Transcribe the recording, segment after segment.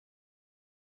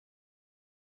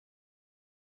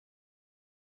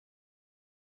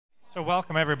So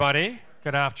welcome everybody.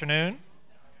 Good afternoon.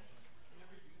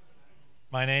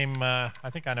 My name, I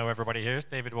think I know everybody here, is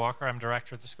David Walker. I'm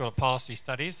Director of the School of Policy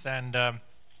Studies and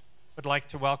would like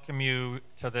to welcome you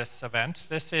to this event.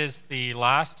 This is the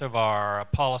last of our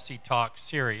Policy Talk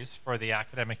series for the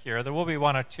academic year. There will be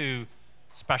one or two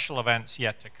special events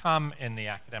yet to come in the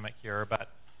academic year, but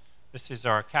this is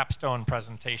our capstone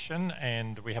presentation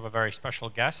and we have a very special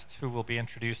guest who will be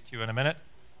introduced to you in a minute.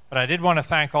 But I did want to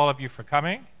thank all of you for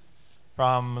coming.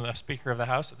 From the Speaker of the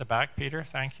House at the back, Peter,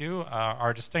 thank you.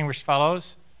 Our distinguished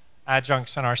fellows,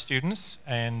 adjuncts, and our students.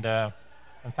 And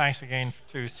thanks again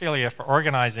to Celia for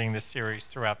organizing this series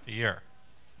throughout the year.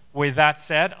 With that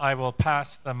said, I will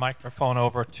pass the microphone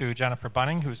over to Jennifer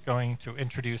Bunning, who's going to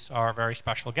introduce our very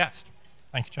special guest.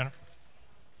 Thank you, Jennifer.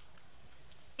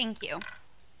 Thank you.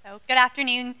 So, good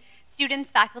afternoon,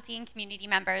 students, faculty, and community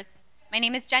members. My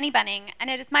name is Jenny Bunning, and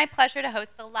it is my pleasure to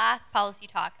host the last Policy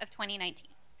Talk of 2019.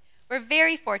 We're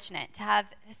very fortunate to have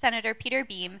Senator Peter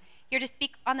Boehm here to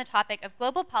speak on the topic of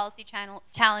global policy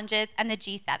challenges and the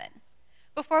G7.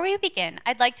 Before we begin,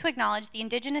 I'd like to acknowledge the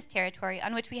Indigenous territory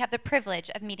on which we have the privilege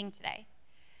of meeting today.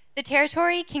 The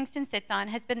territory Kingston sits on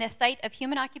has been the site of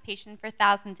human occupation for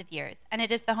thousands of years, and it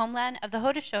is the homeland of the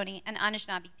Haudenosaunee and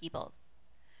Anishinaabe peoples.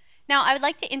 Now, I would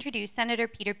like to introduce Senator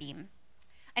Peter Boehm.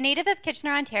 A native of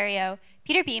Kitchener, Ontario,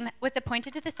 Peter Boehm was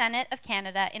appointed to the Senate of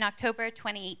Canada in October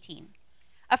 2018.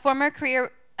 A former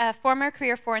career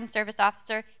Foreign Service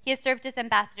officer, he has served as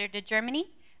ambassador to Germany,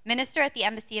 minister at the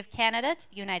Embassy of Canada to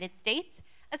the United States,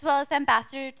 as well as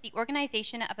ambassador to the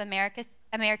Organization of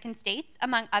American States,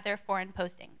 among other foreign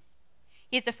postings.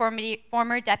 He is a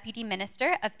former Deputy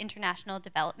Minister of International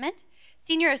Development,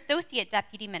 Senior Associate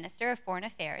Deputy Minister of Foreign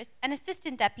Affairs, and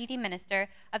Assistant Deputy Minister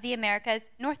of the Americas,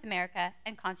 North America,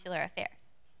 and Consular Affairs.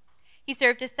 He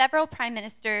served several prime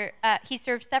ministers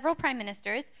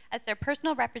as their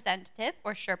personal representative,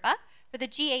 or Sherpa, for the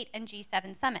G8 and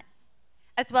G7 summits,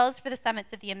 as well as for the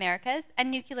summits of the Americas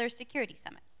and nuclear security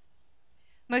summits.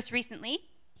 Most recently,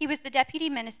 he was the Deputy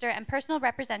Minister and personal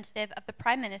representative of the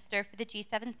Prime Minister for the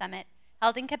G7 summit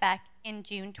held in Quebec in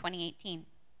June 2018.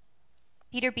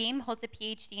 Peter Boehm holds a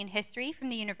PhD in history from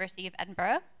the University of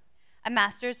Edinburgh, a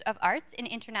Master's of Arts in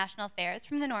International Affairs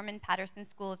from the Norman Paterson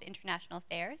School of International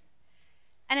Affairs,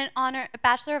 and a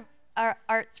Bachelor of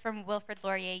Arts from Wilfrid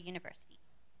Laurier University.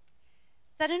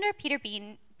 Senator Peter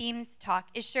Boehm's talk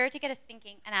is sure to get us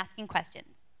thinking and asking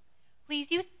questions. Please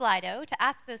use Slido to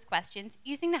ask those questions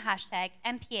using the hashtag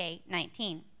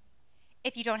MPA19.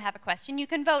 If you don't have a question, you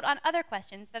can vote on other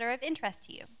questions that are of interest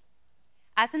to you.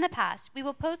 As in the past, we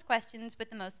will pose questions with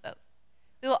the most votes.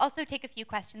 We will also take a few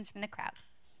questions from the crowd.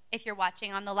 If you're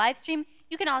watching on the live stream,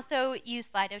 you can also use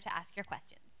Slido to ask your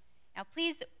questions. Now,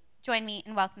 please join me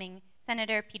in welcoming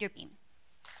Senator Peter Boehm.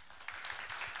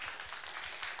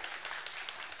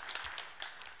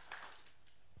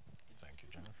 Thank you,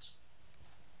 Jennifer.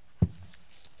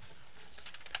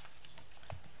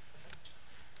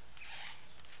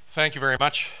 Thank you very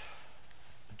much,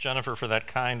 Jennifer, for that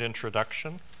kind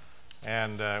introduction.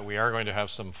 And we are going to have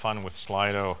some fun with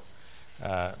Slido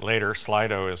later.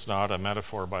 Slido is not a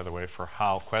metaphor, by the way, for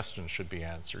how questions should be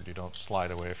answered. You don't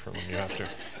slide away from them. You have to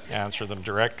answer them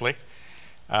directly.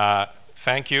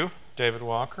 Thank you, David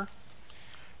Walker,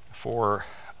 for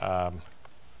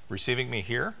receiving me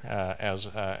here as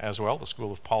well, the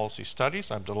School of Policy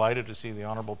Studies. I'm delighted to see the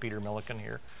Honourable Peter Milliken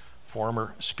here,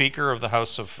 former Speaker of the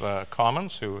House of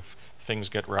Commons, who, if things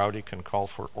get rowdy, can call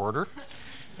for order,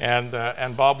 and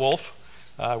Bob Wolf,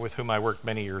 with whom I worked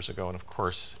many years ago, and of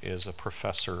course is a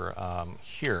professor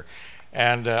here.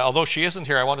 And although she isn't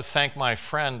here, I want to thank my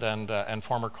friend and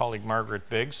former colleague Margaret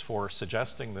Biggs for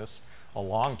suggesting this a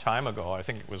long time ago. I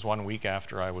think it was 1 week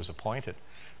after I was appointed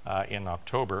in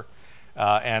October,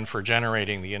 and for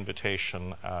generating the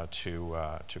invitation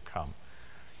to come.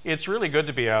 It's really good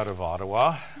to be out of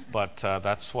Ottawa, but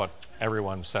that's what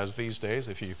everyone says these days,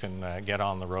 if you can get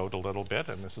on the road a little bit,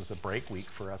 and this is a break week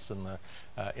for us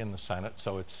in the Senate,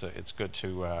 so it's good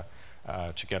to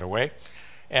get away.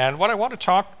 And what I want to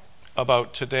talk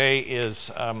about today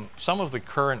is some of the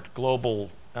current global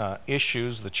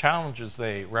issues, the challenges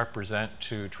they represent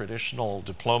to traditional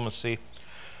diplomacy,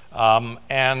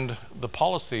 and the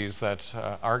policies that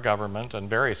our government and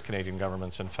various Canadian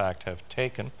governments, in fact, have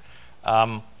taken.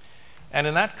 And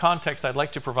in that context, I'd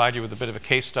like to provide you with a bit of a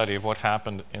case study of what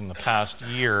happened in the past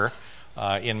year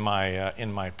in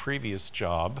my previous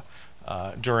job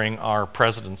during our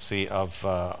presidency of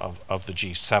the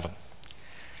G7.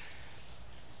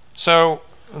 So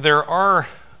there are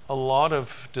a lot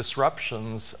of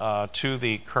disruptions to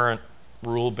the current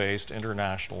rule-based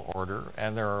international order,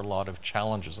 and there are a lot of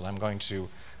challenges, and I'm going to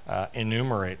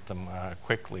enumerate them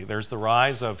quickly. There's the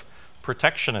rise of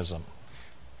protectionism.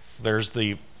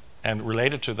 And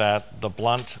related to that, the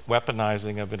blunt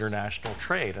weaponizing of international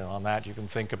trade. And on that, you can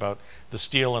think about the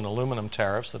steel and aluminum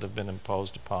tariffs that have been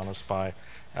imposed upon us by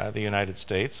the United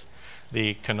States,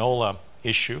 the canola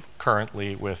issue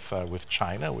currently with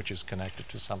China, which is connected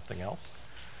to something else.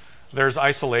 There's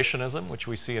isolationism, which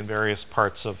we see in various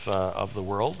parts of the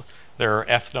world. There are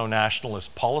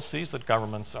ethno-nationalist policies that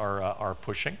governments are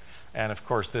pushing, and of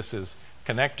course this is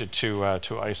connected to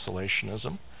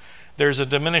isolationism. There's a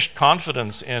diminished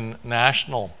confidence in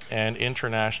national and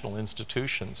international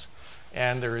institutions,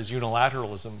 and there is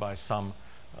unilateralism by some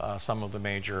of the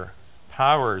major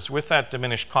powers. With that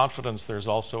diminished confidence, there's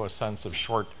also a sense of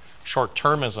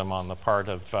short-termism on the part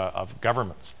of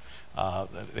governments.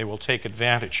 They will take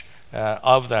advantage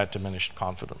of that diminished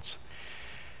confidence.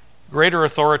 Greater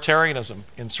authoritarianism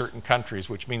in certain countries,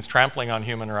 which means trampling on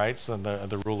human rights and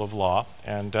the rule of law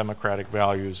and democratic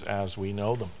values as we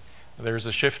know them. There's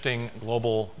a shifting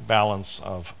global balance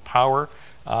of power,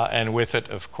 and with it,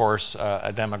 of course,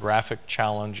 a demographic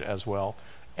challenge as well,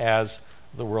 as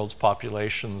the world's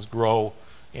populations grow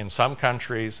in some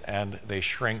countries and they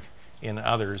shrink in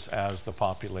others as the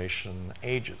population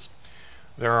ages.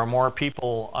 There are more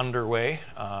people underway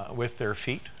with their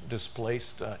feet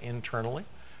displaced internally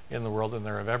in the world than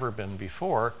there have ever been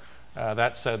before.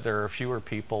 That said, there are fewer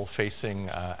people facing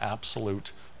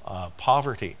absolute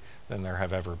poverty than there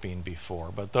have ever been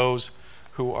before. But those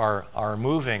who are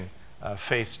moving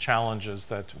face challenges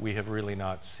that we have really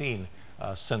not seen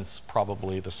since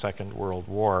probably the Second World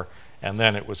War, and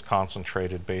then it was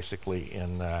concentrated basically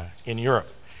in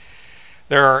Europe.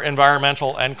 There are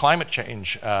environmental and climate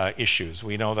change issues.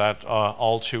 We know that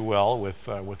all too well with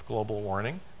global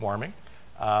warming,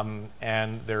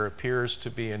 and there appears to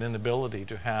be an inability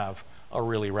to have a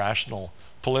really rational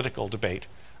political debate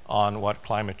on what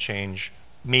climate change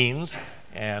means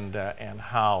and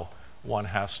how one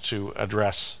has to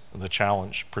address the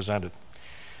challenge presented.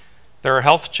 There are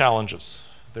health challenges.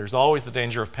 There's always the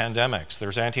danger of pandemics.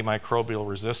 There's antimicrobial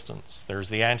resistance. There's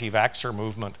the anti-vaxxer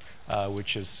movement,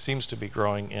 which seems to be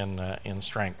growing in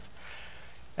strength.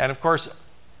 And of course,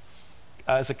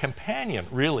 as a companion,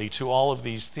 really, to all of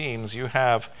these themes, you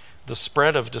have the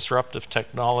spread of disruptive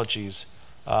technologies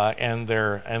and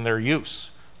their use.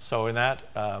 So in that,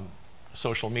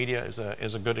 social media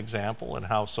is a good example, and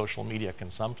how social media can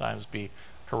sometimes be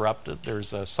corrupted.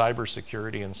 There's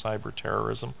cybersecurity and cyber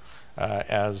terrorism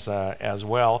as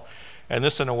well. And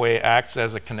this, in a way, acts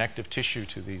as a connective tissue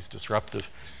to these disruptive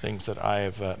things that I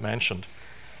have mentioned.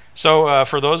 So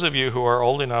for those of you who are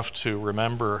old enough to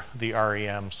remember the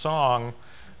REM song,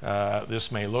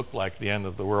 this may look like the end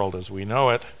of the world as we know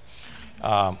it,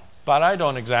 but I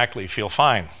don't exactly feel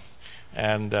fine.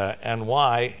 And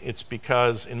why? It's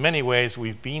because in many ways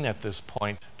we've been at this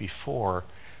point before,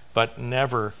 but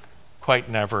never, quite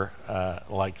never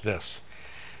like this.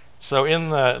 So in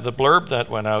the blurb that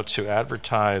went out to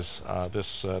advertise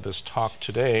this talk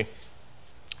today,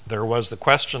 there was the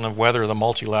question of whether the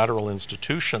multilateral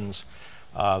institutions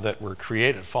that were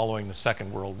created following the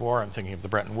Second World War, I'm thinking of the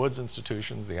Bretton Woods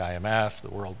institutions, the IMF, the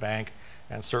World Bank,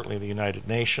 and certainly the United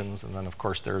Nations, and then of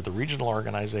course there are the regional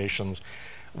organizations,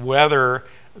 whether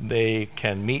they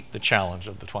can meet the challenge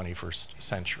of the 21st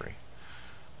century.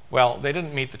 Well, they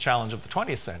didn't meet the challenge of the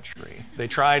 20th century. They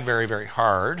tried very, very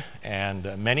hard,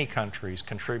 and many countries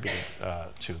contributed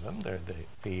to them.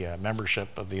 The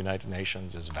membership of the United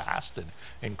Nations is vast. It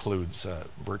includes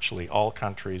virtually all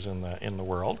countries in the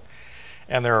world.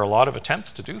 And there are a lot of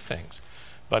attempts to do things.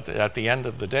 But at the end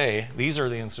of the day, these are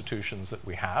the institutions that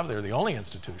we have. They're the only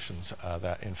institutions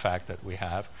that, in fact, that we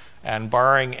have. And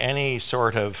barring any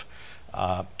sort of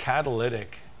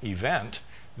catalytic event,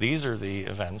 these are the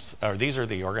events, or these are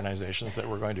the organizations that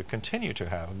we're going to continue to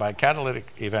have. And by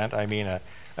catalytic event, I mean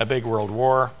a big world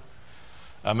war,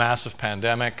 a massive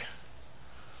pandemic,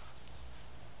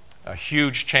 a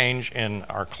huge change in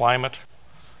our climate,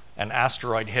 an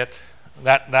asteroid hit,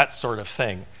 that sort of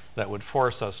thing that would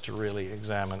force us to really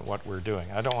examine what we're doing.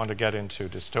 I don't want to get into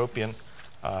dystopian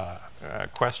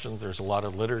questions. There's a lot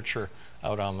of literature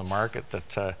out on the market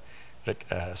that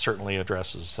certainly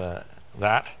addresses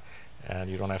that.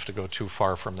 And you don't have to go too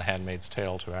far from The Handmaid's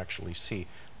Tale to actually see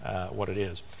what it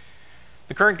is.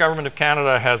 The current government of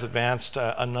Canada has advanced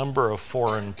a number of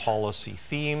foreign policy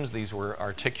themes. These were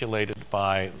articulated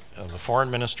by the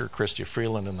Foreign Minister, Chrystia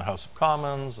Freeland, in the House of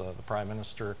Commons. The Prime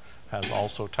Minister has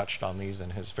also touched on these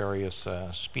in his various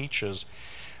speeches.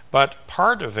 But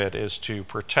part of it is to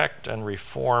protect and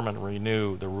reform and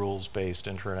renew the rules-based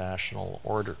international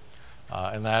order.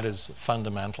 and that is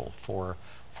fundamental for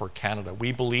Canada.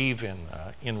 We believe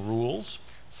in rules.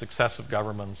 Successive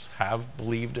governments have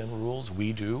believed in rules.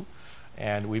 We do.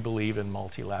 And we believe in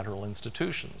multilateral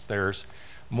institutions. There's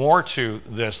more to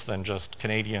this than just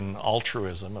Canadian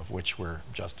altruism, of which we're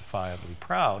justifiably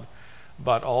proud,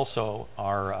 but also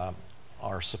our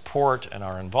support and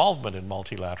our involvement in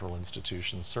multilateral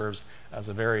institutions serves as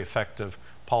a very effective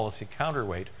policy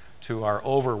counterweight to our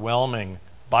overwhelming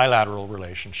bilateral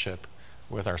relationship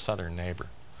with our southern neighbor.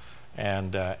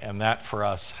 And that for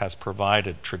us has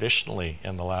provided traditionally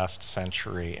in the last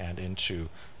century and into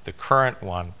the current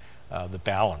one the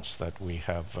balance that we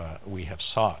have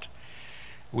sought.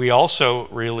 We also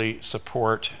really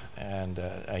support, and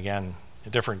again,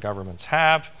 different governments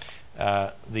have,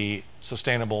 the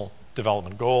Sustainable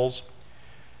Development Goals,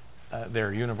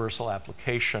 their universal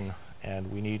application,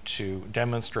 and we need to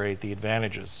demonstrate the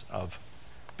advantages of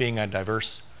being a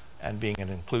diverse and being an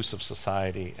inclusive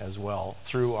society as well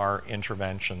through our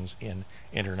interventions in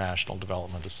international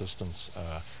development assistance,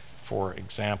 for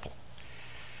example.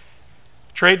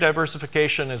 Trade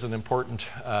diversification is an important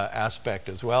aspect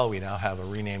as well. We now have a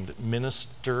renamed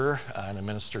minister and a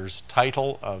minister's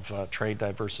title of trade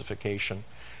diversification.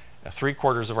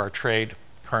 3/4 of our trade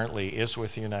currently is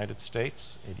with the United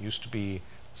States. It used to be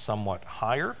somewhat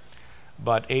higher,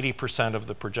 but 80% of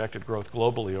the projected growth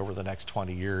globally over the next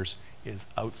 20 years is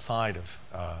outside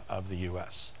of the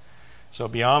US. So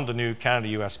beyond the new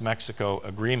Canada-US-Mexico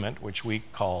agreement, which we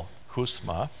call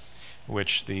CUSMA,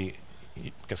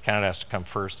 because Canada has to come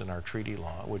first in our treaty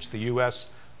law, which the US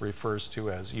refers to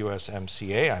as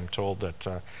USMCA. I'm told that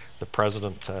the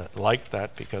president liked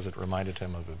that because it reminded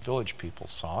him of a Village People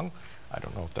song. I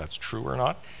don't know if that's true or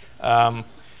not.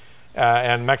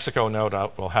 And Mexico, no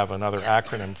doubt, will have another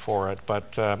acronym for it.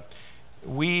 But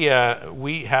we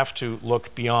have to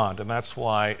look beyond, and that's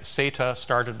why CETA,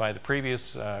 started by the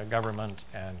previous government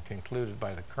and concluded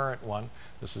by the current one,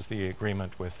 this is the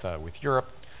agreement with Europe,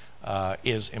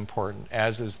 is important,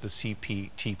 as is the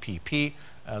CPTPP,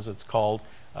 as it's called,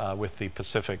 with the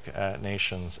Pacific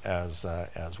nations as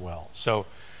well. So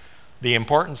the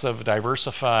importance of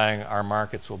diversifying our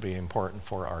markets will be important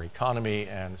for our economy,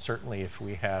 and certainly if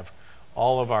we have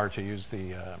all of our, to use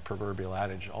the proverbial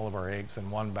adage, all of our eggs in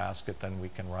one basket, then we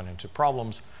can run into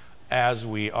problems, as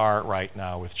we are right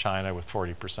now with China, with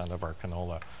 40% of our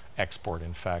canola export,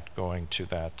 in fact, going to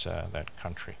that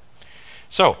country.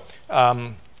 So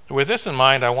with this in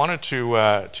mind, I wanted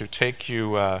to take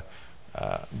you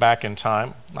back in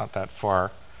time, not that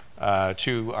far,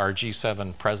 to our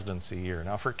G7 presidency year.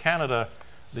 Now for Canada,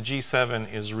 the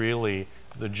G7 is really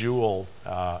the jewel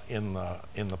in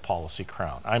the policy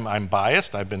crown. I'm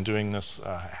biased. I've been doing this,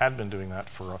 had been doing that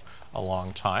for a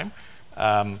long time.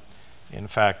 In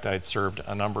fact, I'd served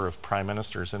a number of prime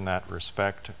ministers in that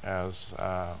respect, as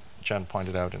Jen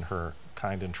pointed out in her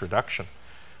kind introduction.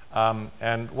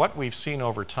 And what we've seen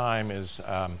over time is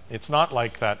it's not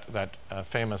like that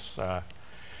famous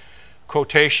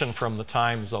quotation from the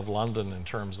Times of London in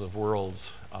terms of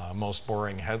world's most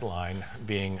boring headline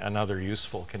being another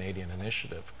useful Canadian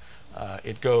initiative.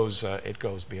 It goes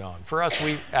beyond. For us,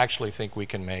 we actually think we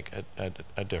can make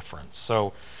a difference.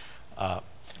 So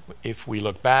if we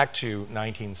look back to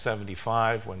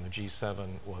 1975, when the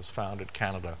G7 was founded,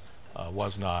 Canada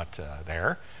was not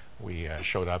there. We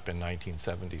showed up in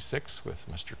 1976 with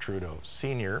Mr. Trudeau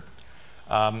Sr.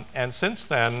 And since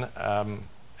then,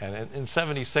 and in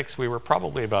 76, we were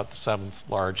probably about the 7th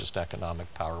largest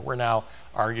economic power. We're now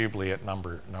arguably at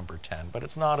number 10, but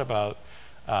it's not about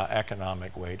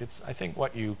economic weight. It's, I think,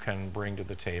 what you can bring to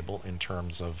the table in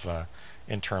terms of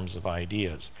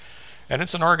ideas. And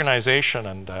it's an organization,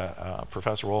 and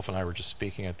Professor Wolf and I were just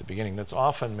speaking at the beginning, that's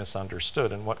often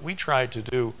misunderstood. And what we tried to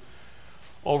do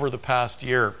over the past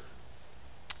year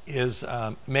is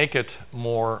make it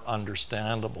more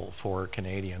understandable for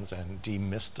Canadians and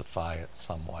demystify it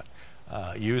somewhat,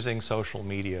 using social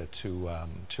media to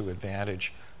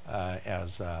advantage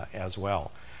as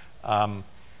well.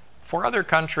 For other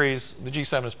countries, the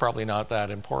G7 is probably not that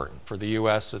important. For the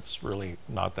US, it's really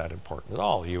not that important at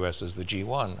all. The US is the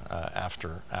G1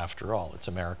 after all. It's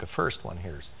America first, one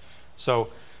hears. So,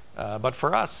 but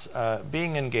for us,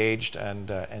 being engaged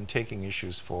and taking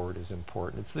issues forward is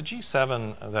important. It's the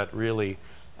G7 that really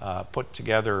put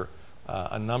together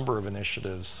a number of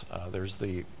initiatives. There's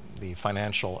the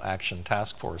Financial Action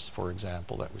Task Force, for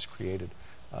example, that was created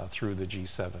through the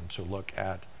G7 to look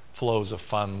at flows of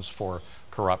funds for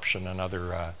corruption and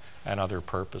other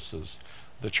purposes.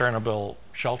 The Chernobyl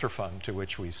Shelter Fund, to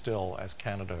which we still, as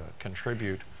Canada,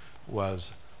 contribute,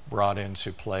 was brought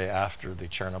into play after the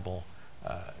Chernobyl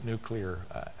nuclear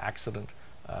accident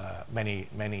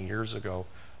many years ago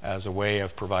as a way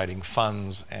of providing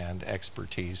funds and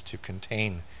expertise to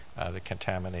contain the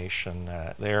contamination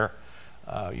there.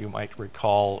 You might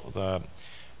recall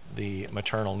the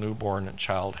Maternal, Newborn, and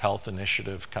Child Health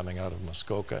Initiative coming out of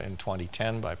Muskoka in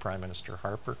 2010 by Prime Minister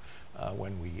Harper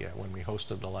when we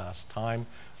hosted the last time.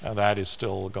 That is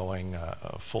still going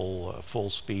full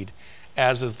speed,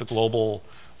 as is the Global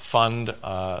Fund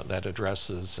that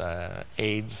addresses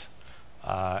AIDS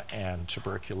and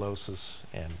tuberculosis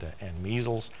and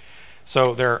measles.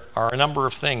 So there are a number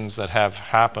of things that have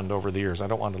happened over the years. I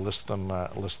don't want to list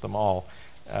them all,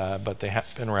 but they have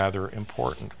been rather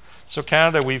important. So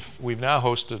Canada, we've now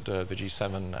hosted the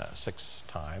G7 6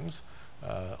 times,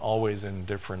 always in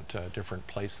different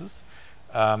places.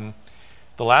 The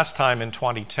last time in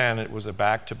 2010, it was a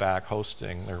back-to-back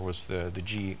hosting. There was the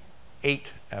G8,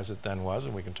 as it then was,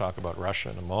 and we can talk about Russia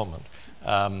in a moment,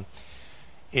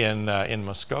 in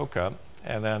Muskoka.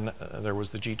 And then there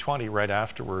was the G20 right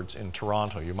afterwards in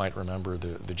Toronto. You might remember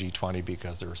the G20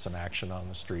 because there was some action on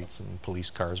the streets and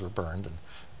police cars were burned and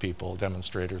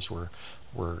demonstrators were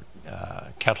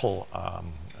kettle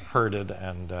herded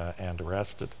and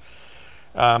arrested.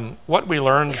 What we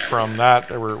learned from that,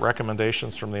 there were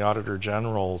recommendations from the Auditor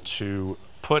General to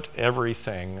put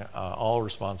everything, all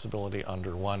responsibility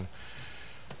under one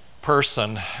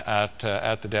person at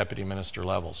the deputy minister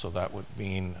level. So that would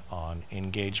mean on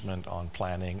engagement, on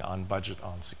planning, on budget,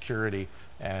 on security,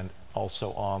 and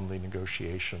also on the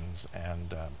negotiations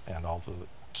and all the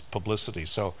publicity.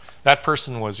 So that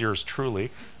person was yours truly.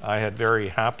 I had very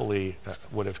happily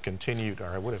would have continued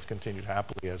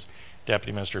happily as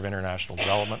Deputy Minister of International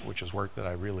Development, which is work that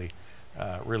I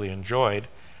really enjoyed.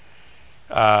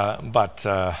 But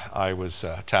I was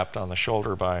tapped on the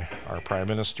shoulder by our Prime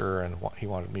Minister, and he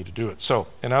wanted me to do it. So,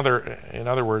 in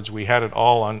other words, we had it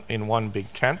all in one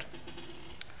big tent.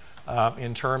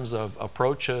 In terms of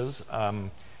approaches,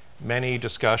 many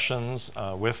discussions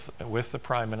with the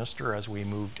Prime Minister as we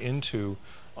moved into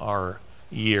our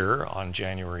year on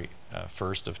January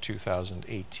 1st of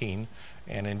 2018,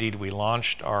 and indeed we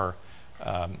launched our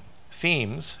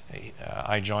themes.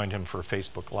 I joined him for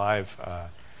Facebook Live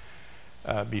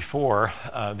before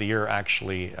the year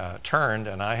actually turned,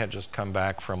 and I had just come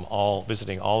back from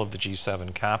visiting all of the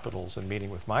G7 capitals and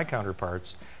meeting with my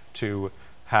counterparts to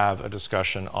have a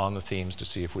discussion on the themes to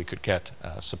see if we could get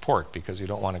support, because you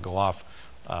don't want to go off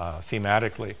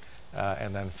thematically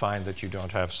and then find that you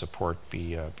don't have support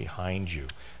behind you.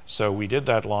 So we did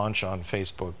that launch on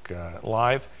Facebook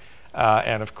Live,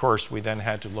 and of course we then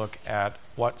had to look at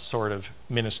what sort of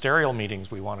ministerial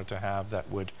meetings we wanted to have that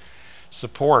would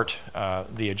support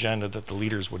the agenda that the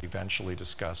leaders would eventually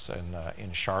discuss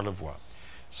in Charlevoix.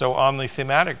 So on the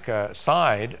thematic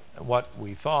side, what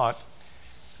we thought,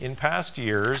 in past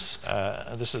years,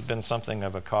 this has been something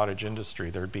of a cottage industry.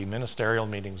 There'd be ministerial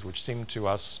meetings which seemed to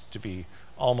us to be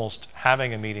almost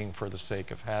having a meeting for the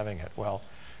sake of having it. Well,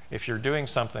 if you're doing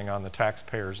something on the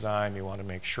taxpayer's dime, you want to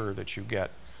make sure that you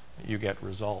get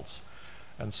results.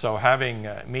 And so having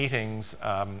meetings,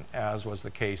 as was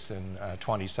the case in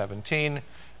 2017,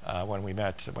 when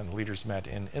the leaders met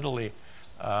in Italy,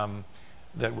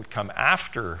 that would come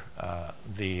after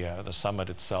the summit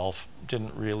itself,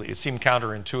 it seemed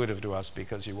counterintuitive to us,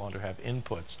 because you want to have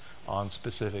inputs on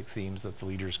specific themes that the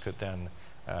leaders could then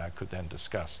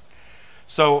discuss.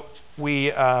 So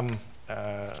we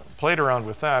played around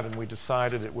with that, and we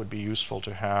decided it would be useful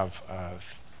to have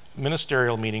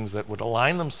ministerial meetings that would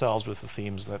align themselves with the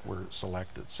themes that were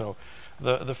selected. So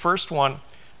the first one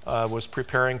was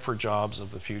preparing for jobs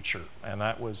of the future, and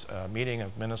that was a meeting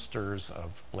of ministers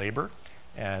of labor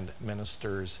and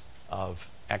ministers of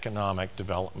economic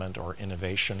development or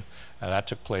innovation. That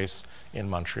took place in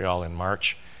Montreal in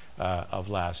March of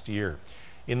last year.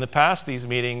 In the past, these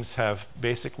meetings have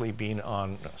basically been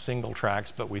on single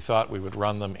tracks, but we thought we would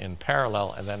run them in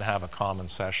parallel and then have a common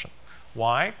session.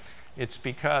 Why? It's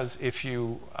because if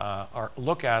you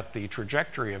look at the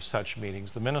trajectory of such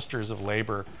meetings, the ministers of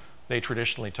labor, they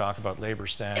traditionally talk about labor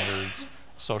standards,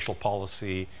 social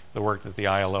policy, the work that the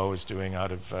ILO is doing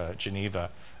out of Geneva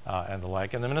and the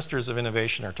like. And the ministers of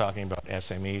innovation are talking about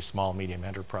SMEs, small, medium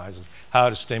enterprises, how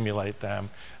to stimulate them,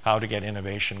 how to get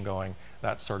innovation going,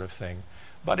 that sort of thing.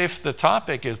 But if the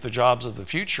topic is the jobs of the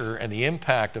future and the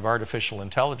impact of artificial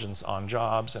intelligence on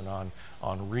jobs and on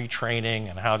retraining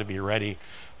and how to be ready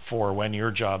for when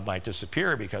your job might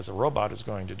disappear because a robot is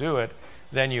going to do it,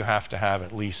 then you have to have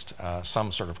at least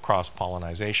some sort of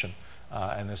cross-pollinization.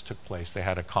 And this took place. They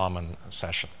had a common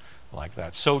session like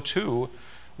that. So too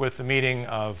with the meeting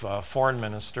of foreign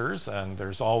ministers, and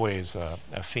there's always a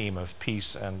theme of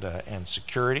peace and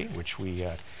security, which we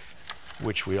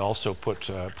which we also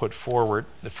put forward.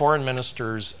 The foreign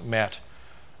ministers met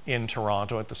in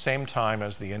Toronto at the same time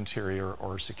as the interior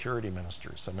or security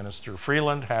ministers. So Minister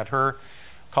Freeland had her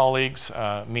colleagues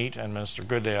meet, and Minister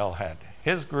Goodale had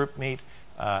his group meet,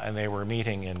 and they were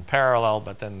meeting in parallel,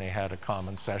 but then they had a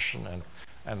common session,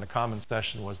 and the common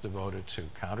session was devoted to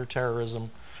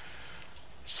counterterrorism,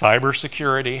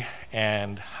 cybersecurity,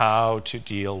 and how to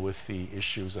deal with the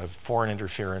issues of foreign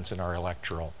interference in our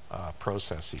electoral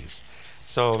processes.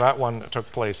 So that one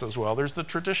took place as well. There's the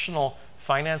traditional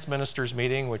finance ministers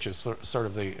meeting, which is sort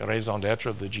of the raison d'etre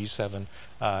of the G7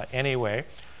 anyway.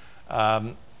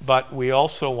 But we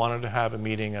also wanted to have a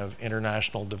meeting of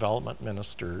international development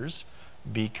ministers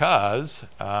because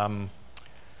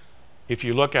if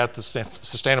you look at the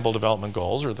Sustainable Development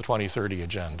Goals or the 2030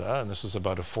 Agenda, and this is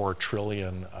about a $4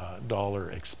 trillion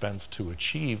expense to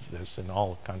achieve this in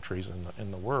all countries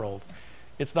in the world,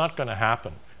 it's not going to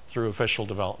happen through official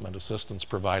development assistance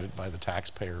provided by the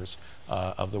taxpayers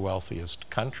of the wealthiest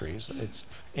countries. It's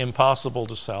impossible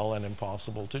to sell and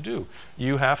impossible to do.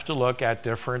 You have to look at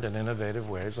different and innovative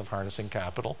ways of harnessing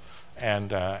capital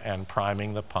and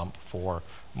priming the pump for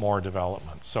more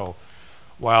development. So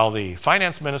while the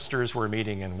finance ministers were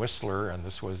meeting in Whistler, and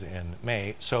this was in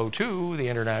May, so too the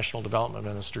international development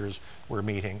ministers were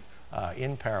meeting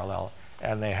in parallel,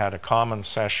 and they had a common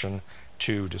session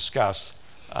to discuss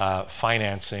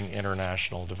financing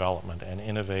international development and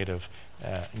innovative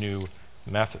new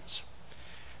methods.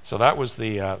 So that was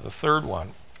the third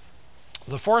one.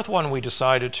 The fourth one we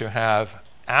decided to have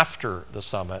after the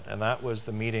summit, and that was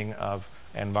the meeting of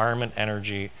environment,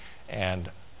 energy, and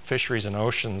fisheries and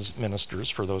oceans ministers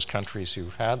for those countries who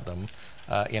had them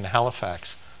in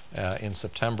Halifax in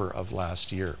September of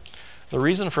last year. The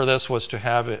reason for this was to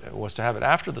have it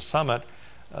after the summit,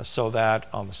 so that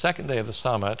on the second day of the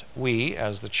summit, we,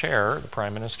 as the chair, the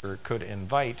Prime Minister, could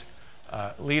invite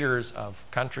leaders of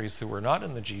countries who were not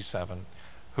in the G7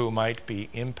 who might be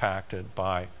impacted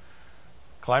by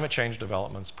climate change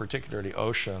developments, particularly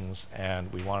oceans,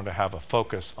 and we wanted to have a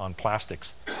focus on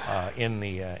plastics in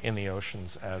the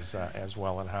oceans as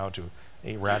well, and how to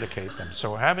eradicate them.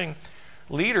 So having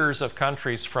leaders of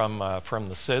countries from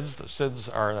the SIDS,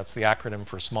 that's the acronym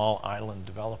for Small Island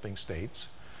Developing States,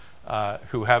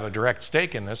 who have a direct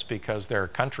stake in this because their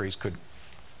countries could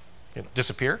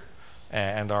disappear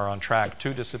and are on track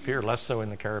to disappear, less so in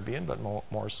the Caribbean, but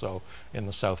more so in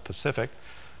the South Pacific.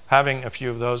 Having a few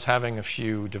of those, having a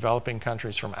few developing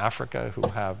countries from Africa who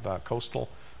have coastal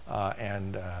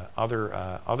and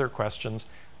other questions,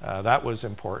 that was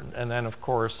important. And then, of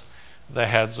course, the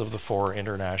heads of the 4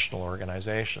 international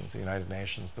organizations, the United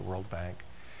Nations, the World Bank,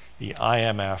 the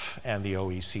IMF, and the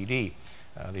OECD.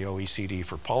 The OECD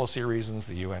for policy reasons,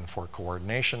 the UN for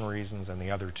coordination reasons, and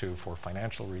the other 2 for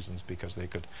financial reasons because they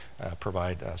could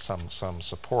provide some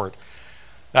support.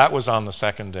 That was on the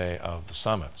second day of the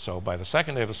summit. So by the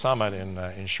second day of the summit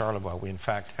in Charlevoix, we in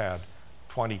fact had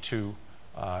 22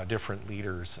 different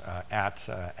leaders at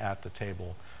the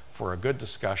table for a good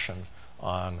discussion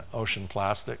on ocean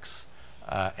plastics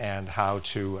and how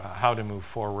to move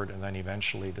forward. And then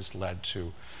eventually this led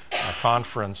to a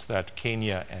conference that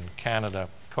Kenya and Canada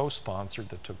co-sponsored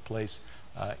that took place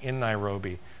in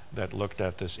Nairobi that looked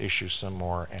at this issue some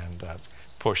more and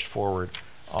pushed forward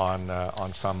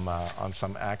on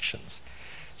some actions.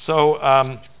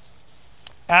 So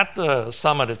at the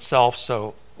summit itself,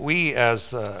 so we I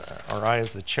as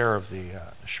the chair of the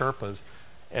Sherpas,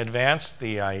 advanced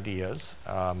the ideas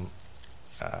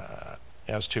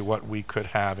as to what we could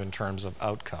have in terms of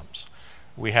outcomes.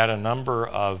 We had a number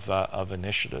of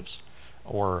initiatives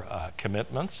or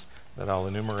commitments that I'll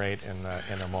enumerate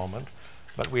in a moment,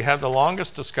 but we had the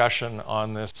longest discussion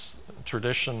on this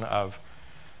tradition of,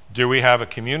 do we have a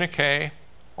communique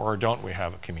or don't we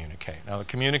have a communique? Now the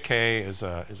communique is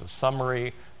a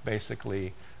summary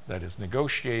basically that is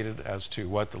negotiated as to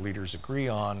what the leaders agree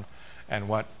on and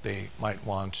what they might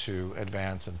want to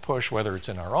advance and push, whether it's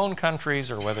in our own countries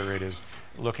or whether it is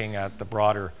looking at the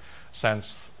broader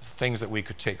sense, things that we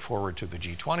could take forward to the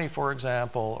G20, for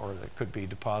example, or that could be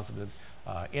deposited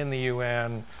in the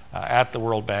UN, at the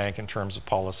World Bank in terms of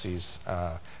policies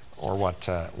or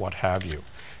what have you.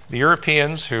 The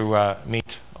Europeans, who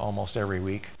meet almost every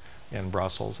week in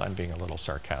Brussels, I'm being a little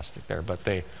sarcastic there, but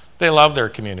they love their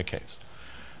communiques.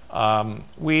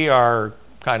 We are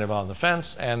kind of on the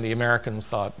fence, and the Americans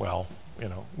thought, well,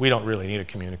 we don't really need a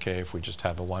communique if we just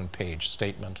have a one-page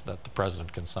statement that the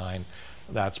president can sign.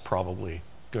 That's probably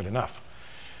good enough.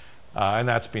 And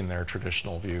that's been their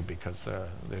traditional view because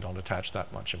they don't attach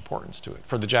that much importance to it.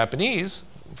 For the Japanese,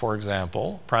 for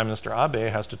example, Prime Minister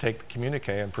Abe has to take the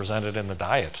communique and present it in the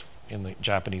Diet in the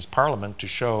Japanese parliament to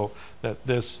show that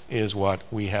this is what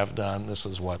we have done, this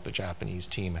is what the Japanese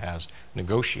team has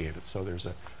negotiated. So there's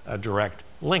a direct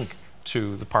link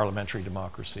to the parliamentary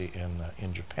democracy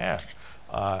in Japan.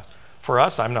 For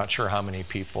us, I'm not sure how many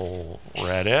people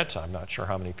read it. I'm not sure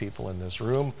how many people in this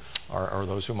room or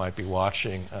those who might be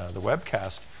watching the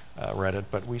webcast read it,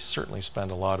 but we certainly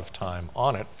spend a lot of time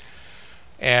on it.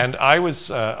 And I was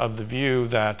of the view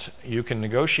that you can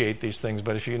negotiate these things,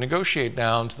 but if you negotiate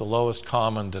down to the lowest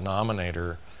common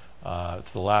denominator,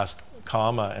 to the last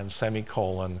comma and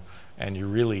semicolon, and you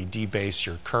really debase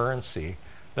your currency,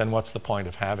 then what's the point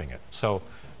of having it? So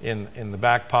in the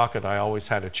back pocket, I always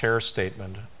had a chair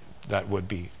statement that would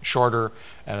be shorter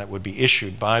and it would be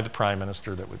issued by the Prime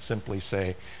Minister that would simply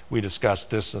say, we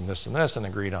discussed this and this and this and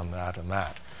agreed on that and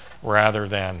that, rather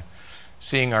than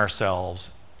seeing ourselves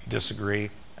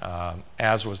disagree,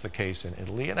 as was the case in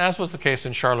Italy and as was the case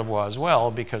in Charlevoix as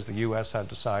well, because the US had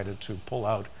decided to pull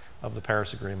out of the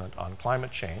Paris Agreement on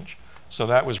climate change. So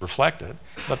that was reflected,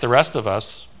 but the rest of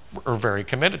us were very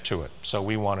committed to it. So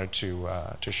we wanted to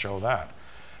show that.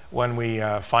 When we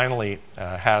finally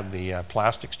had the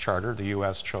plastics charter, the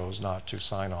US chose not to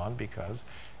sign on because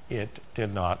it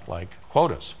did not like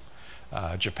quotas.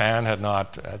 Japan had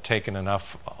not taken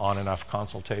enough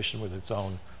consultation with its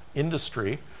own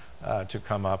industry to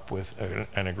come up with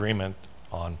an agreement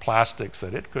on plastics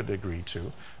that it could agree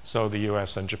to. So the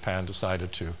US and Japan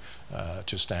decided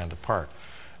to stand apart.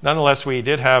 Nonetheless, we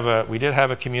did have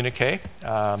a communique,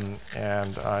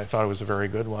 and I thought it was a very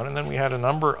good one. And then we had a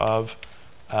number of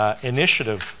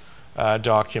initiative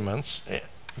documents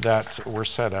that were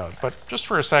set out. But just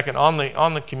for a second, on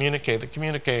the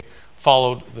communique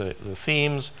followed the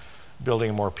themes: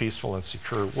 building a more peaceful and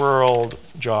secure world,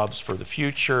 jobs for the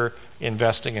future,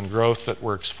 investing in growth that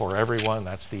works for everyone.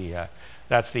 That's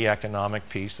the economic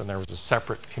piece. And there was a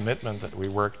separate commitment that we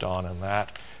worked on in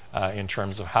that in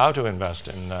terms of how to invest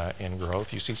in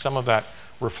growth. You see some of that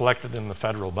reflected in the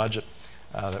federal budget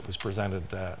that was presented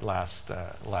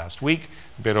last week,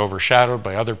 a bit overshadowed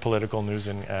by other political news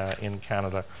in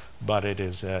Canada, but it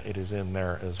is in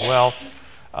there as well.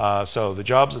 So the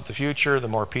jobs of the future, the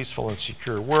more peaceful and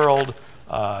secure world,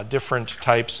 different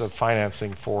types of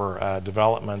financing for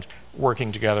development,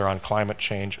 working together on climate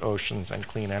change, oceans, and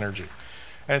clean energy.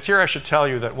 And it's here I should tell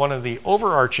you that one of the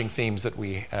overarching themes that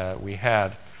we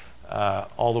had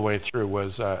all the way through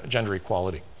was gender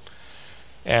equality.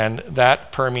 And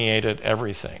that permeated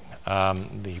everything.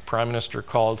 The Prime Minister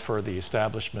called for the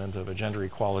establishment of a Gender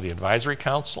Equality Advisory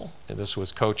Council. This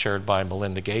was co-chaired by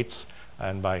Melinda Gates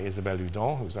and by Isabelle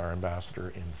Hudon, who's our ambassador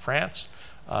in France.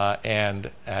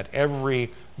 And at every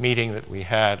meeting that we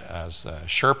had as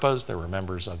Sherpas, there were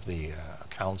members of the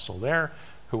council there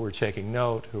who were taking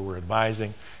note, who were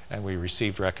advising, and we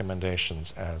received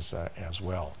recommendations as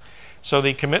well. So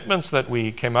the commitments that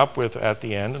we came up with at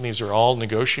the end, and these are all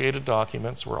negotiated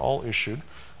documents, were all issued,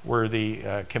 were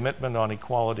the commitment on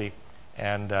equality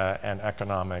and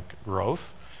economic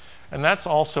growth. And that's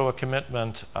also a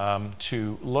commitment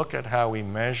to look at how we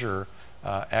measure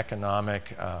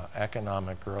economic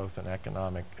growth and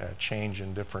economic change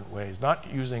in different ways, not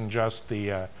using just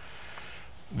the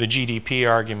GDP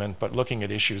argument, but looking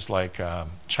at issues like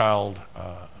child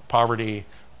poverty,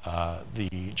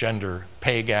 the gender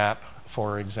pay gap,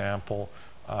 for example,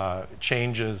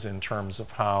 changes in terms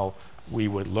of how we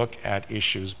would look at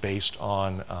issues based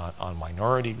on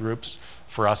minority groups.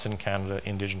 For us in Canada,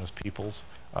 Indigenous peoples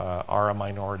are a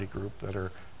minority group that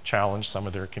are challenged. Some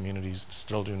of their communities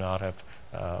still do not have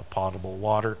potable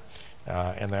water,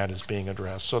 and that is being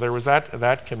addressed. So there was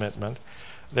that commitment.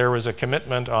 There was a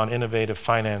commitment on innovative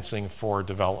financing for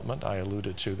development. I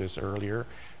alluded to this earlier,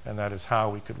 and that is how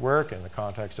we could work in the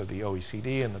context of the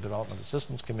OECD and the Development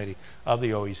Assistance Committee of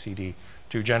the OECD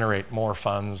to generate more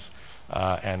funds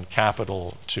and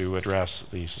capital to address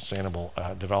the Sustainable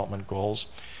Development Goals.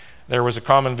 There was a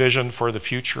common vision for the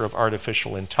future of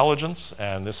artificial intelligence,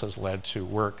 and this has led to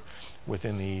work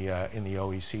within the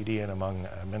OECD and among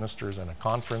ministers in a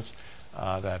conference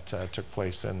that took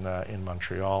place in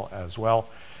Montreal as well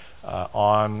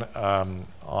on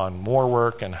more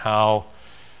work and how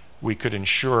we could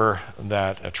ensure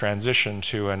that a transition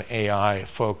to an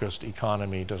AI-focused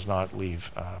economy does not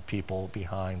leave people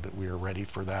behind, that we are ready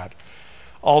for that.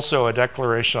 Also, a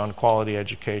declaration on quality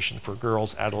education for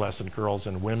girls, adolescent girls,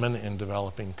 and women in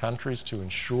developing countries to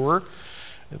ensure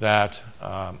that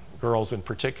girls in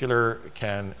particular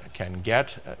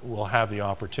will have the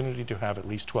opportunity to have at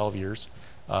least 12 years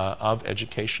of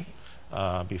education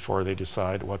before they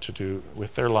decide what to do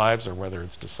with their lives or whether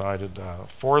it's decided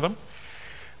for them.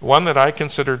 One that I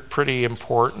considered pretty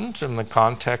important in the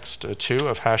context, too,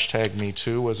 of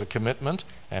 #MeToo was a commitment,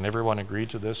 and everyone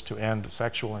agreed to this, to end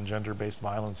sexual and gender-based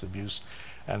violence, abuse,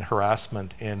 and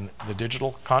harassment in the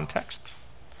digital context.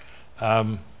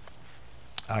 I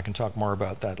can talk more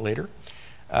about that later.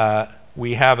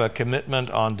 We have a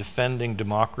commitment on defending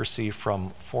democracy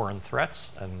from foreign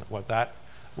threats, and what that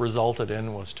resulted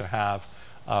in was to have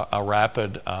a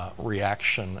rapid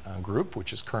reaction group,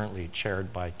 which is currently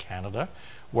chaired by Canada,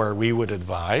 where we would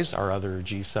advise our other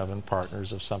G7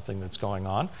 partners of something that's going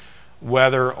on.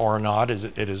 Whether or not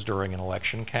it is during an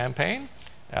election campaign,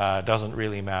 doesn't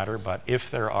really matter, but if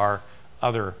there are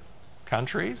other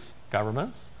countries,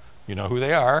 governments, you know who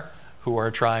they are, who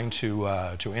are trying to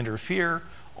interfere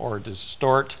or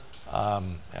distort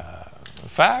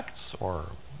facts or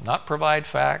not provide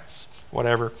facts,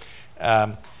 whatever,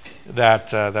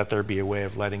 that there be a way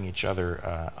of letting each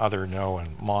other know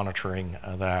and monitoring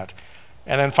that.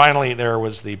 And then finally, there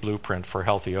was the blueprint for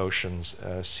healthy oceans,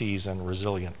 seas, and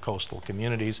resilient coastal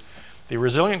communities. The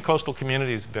resilient coastal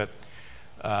communities bit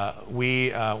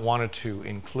we wanted to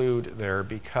include there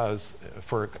because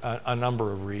for a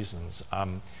number of reasons.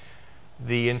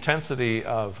 The intensity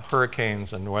of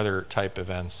hurricanes and weather type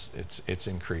events, it's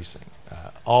increasing.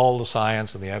 All the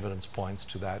science and the evidence points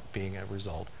to that being a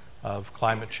result of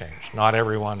climate change. Not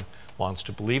everyone wants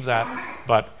to believe that,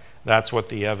 but that's what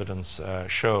the evidence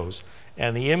shows.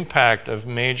 And the impact of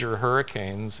major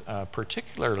hurricanes,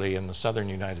 particularly in the southern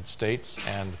United States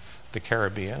and the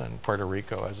Caribbean and Puerto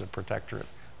Rico as a protectorate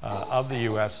of the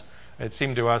U.S., it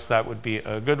seemed to us that would be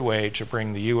a good way to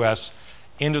bring the U.S.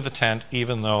 into the tent,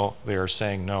 even though they are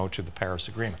saying no to the Paris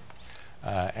Agreement.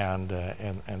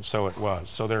 And so it was.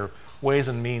 So there are ways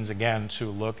and means, again,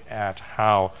 to look at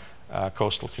how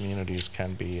coastal communities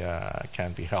can be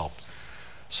helped.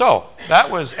 So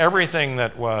that was everything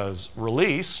that was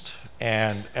released,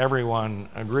 and everyone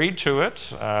agreed to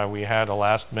it. We had a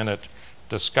last-minute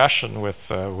discussion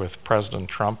with President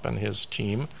Trump and his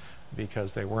team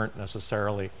because they weren't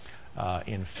necessarily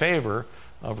in favor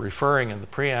of referring in the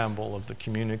preamble of the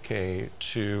communique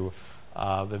to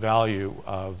the value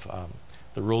of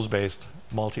the rules-based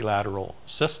multilateral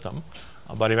system.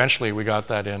 But eventually we got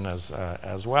that in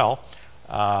as well.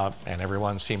 And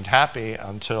everyone seemed happy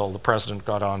until the president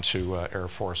got onto Air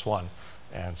Force One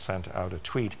and sent out a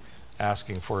tweet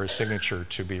asking for his signature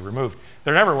to be removed.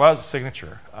 There never was a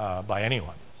signature by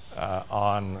anyone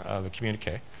on the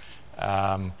communique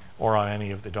or on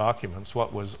any of the documents.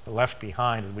 What was left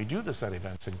behind, and we do this at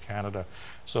events in Canada,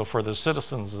 so for the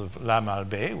citizens of La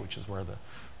Malbaie, which is where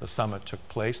the summit took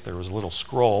place, there was a little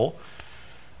scroll,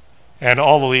 and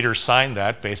all the leaders signed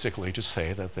that basically to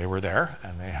say that they were there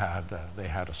and they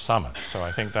had a summit. So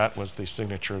I think that was the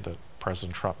signature that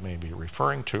President Trump may be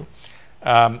referring to.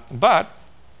 But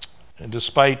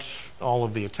despite all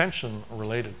of the attention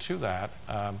related to that,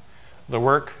 the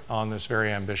work on this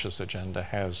very ambitious agenda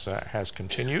has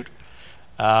continued.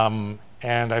 And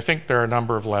I think there are a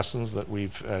number of lessons that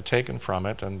we've taken from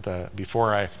it. And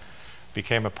before I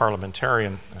became a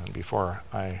parliamentarian and before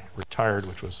I retired,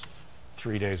 which was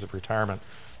 3 days of retirement,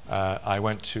 I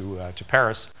went to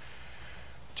Paris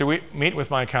to meet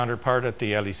with my counterpart at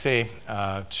the Élysée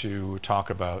to talk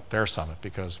about their summit,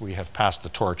 because we have passed the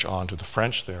torch on to the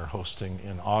French. They're hosting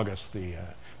in August the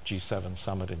G7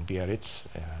 summit in Biarritz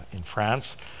in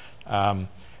France,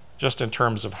 just in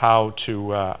terms of how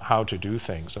to do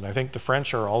things. And I think the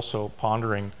French are also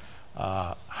pondering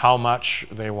how much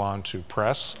they want to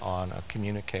press on a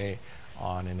communique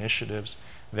on initiatives.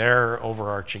 Their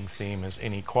overarching theme is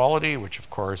inequality, which of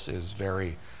course is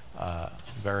very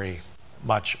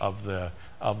much of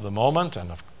the moment,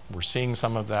 and we're seeing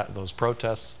some of those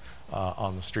protests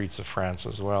on the streets of France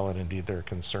as well, and indeed there are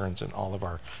concerns in all of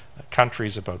our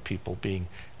countries about people being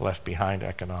left behind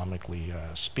economically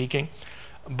speaking.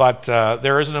 But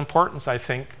there is an importance, I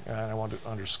think, and I want to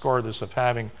underscore this, of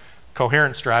having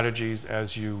coherent strategies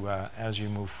as you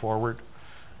move forward.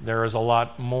 There is a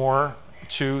lot more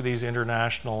to these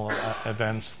international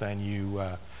events than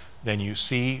you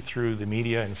see through the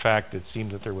media. In fact, it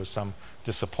seemed that there was some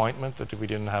disappointment that we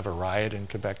didn't have a riot in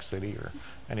Quebec City or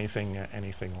anything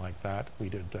like that. We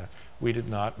did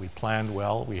not. We planned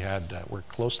well. We had worked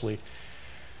closely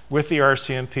with the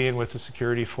RCMP and with the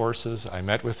security forces. I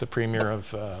met with the Premier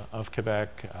of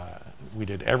Quebec. We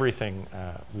did everything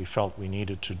we felt we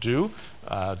needed to do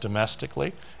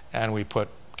domestically, and we put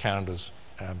Canada's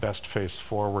best face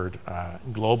forward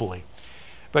globally.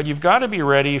 But you've got to be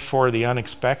ready for the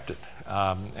unexpected,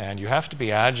 and you have to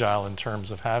be agile in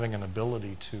terms of having an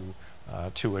ability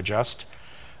to adjust.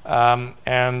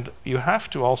 And you have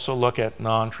to also look at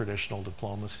non-traditional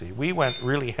diplomacy. We went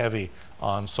really heavy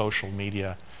on social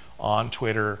media, on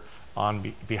Twitter,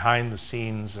 on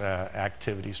behind-the-scenes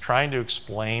activities, trying to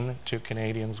explain to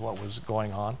Canadians what was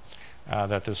going on,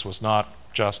 that this was not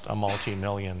just a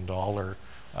multi-million-dollar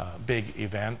big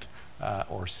event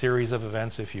or series of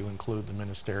events if you include the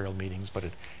ministerial meetings, but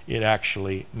it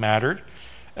actually mattered.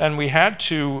 And we had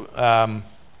to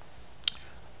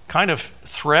kind of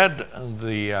thread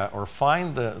or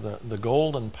find the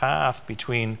golden path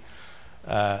between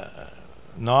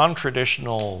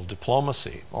non-traditional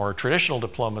diplomacy or traditional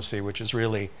diplomacy, which is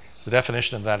really, the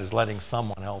definition of that is letting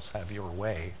someone else have your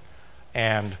way,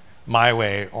 and my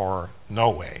way or no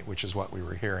way, which is what we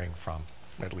were hearing from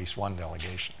at least one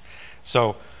delegation.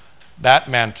 So that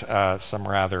meant some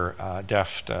rather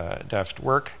deft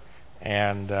work,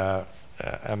 and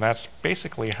that's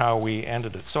basically how we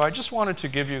ended it. So I just wanted to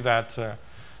give you that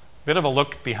bit of a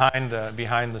look behind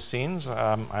the scenes.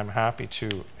 I'm happy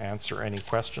to answer any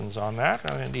questions on that,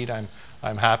 and indeed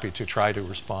I'm happy to try to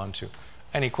respond to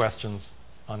any questions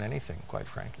on anything, quite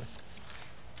frankly.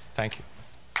 Thank you.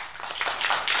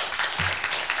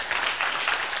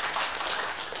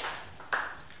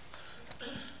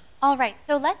 All right,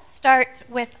 so let's start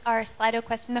with our Slido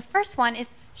question. The first one is,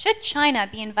 should China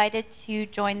be invited to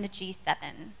join the G7?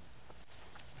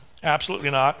 Absolutely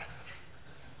not.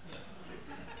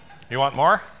 You want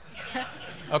more?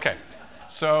 Okay.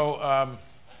 So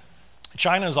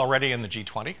China is already in the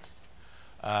G20.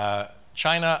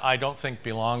 China, I don't think,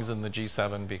 belongs in the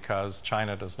G7 because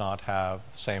China does not have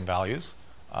the same values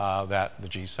that the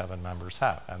G7 members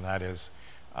have, and that is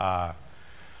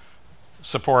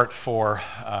support for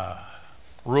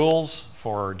rules,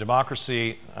 for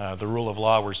democracy, the rule of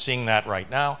law. We're seeing that right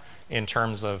now in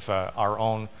terms of our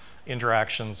own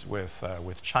interactions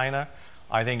with China.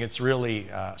 I think it's really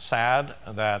sad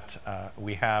that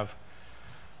we have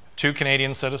 2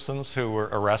 Canadian citizens who were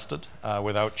arrested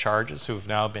without charges, who've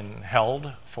now been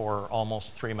held for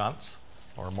almost 3 months,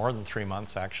 or more than 3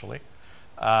 months actually,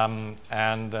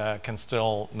 and can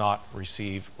still not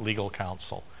receive legal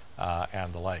counsel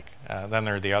and the like. Then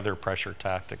there are the other pressure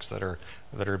tactics that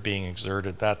are being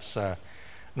exerted. That's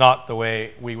not the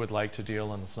way we would like to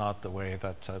deal, and it's not the way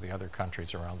that the other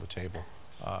countries around the table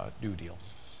do deal.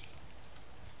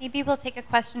 Maybe we'll take a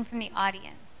question from the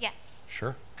audience. Yes.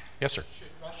 Sure. Yes, sir. Should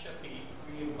Russia be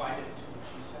re-invited to the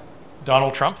G7?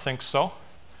 Donald Trump thinks so.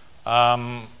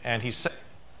 And he said,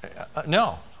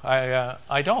 no,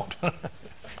 I don't.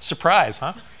 Surprise,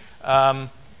 huh?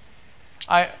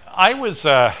 I was,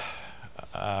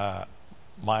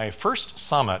 my first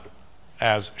summit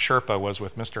as Sherpa was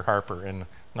with Mr. Harper in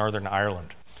Northern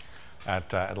Ireland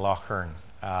at Lough Erne,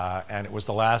 and it was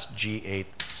the last G8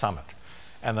 summit.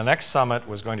 And the next summit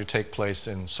was going to take place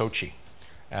in Sochi.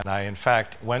 And I, in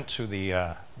fact, went to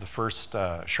the first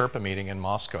Sherpa meeting in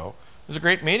Moscow. It was a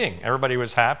great meeting. Everybody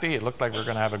was happy. It looked like we were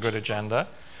going to have a good agenda.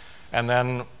 And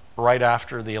then right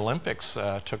after the Olympics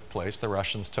took place, the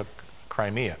Russians took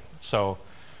Crimea. So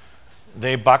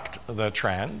they bucked the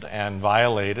trend and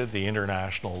violated the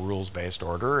international rules-based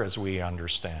order as we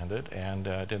understand it, and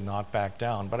did not back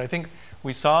down. But I think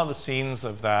we saw the scenes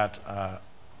of that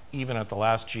even at the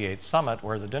last G8 summit,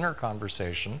 where the dinner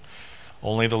conversation,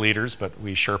 only the leaders, but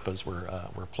we Sherpas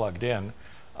were plugged in,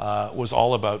 was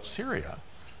all about Syria.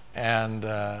 And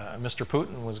Mr.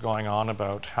 Putin was going on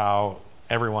about how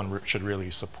everyone should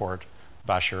really support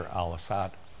Bashar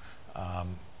al-Assad.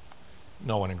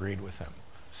 No one agreed with him.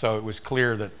 So it was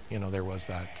clear that, you know, there was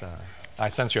that. I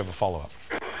sense you have a follow-up.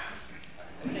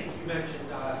 I think you mentioned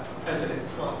President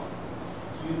Trump.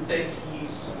 Do you think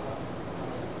he's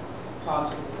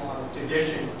causing a lot of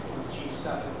division in the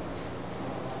G7?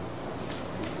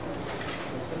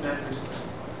 As the members,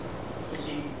 is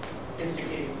he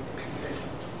instigating division?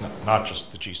 No, not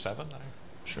just the G7, I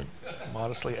should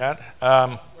modestly add. We're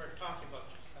talking about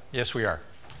G7. Yes, we are.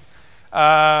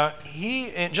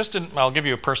 I'll give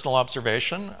you a personal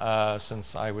observation.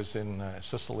 Since I was in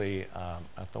Sicily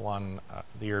at the one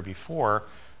the year before,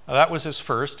 that was his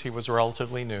first. He was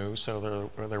relatively new, so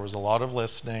there was a lot of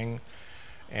listening,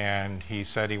 and he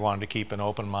said he wanted to keep an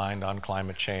open mind on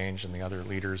climate change, and the other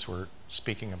leaders were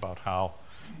speaking about how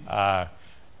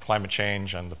climate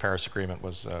change and the Paris Agreement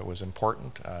was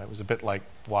important. It was a bit like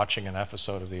watching an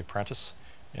episode of The Apprentice,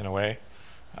 in a way.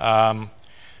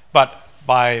 But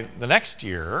by the next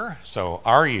year, so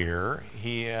our year,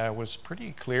 he was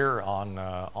pretty clear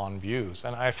on views.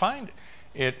 And I find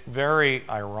it very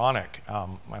ironic,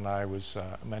 and I was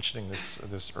mentioning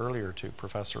this earlier to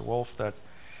Professor Wolf, that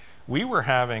we were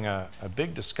having a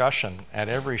big discussion at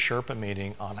every Sherpa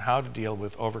meeting on how to deal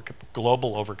with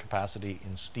global overcapacity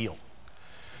in steel.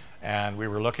 And we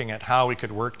were looking at how we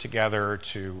could work together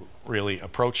to really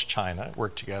approach China,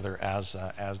 work together as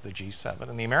the G7.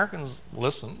 And the Americans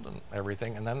listened and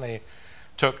everything, and then they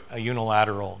took a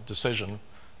unilateral decision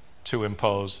to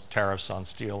impose tariffs on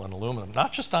steel and aluminum,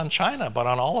 not just on China, but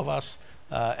on all of us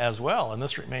as well. And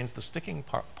this remains the sticking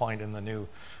point in the new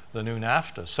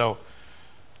NAFTA. So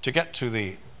to get to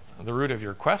the root of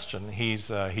your question, he's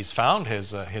found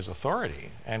his authority,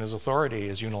 and his authority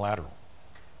is unilateral.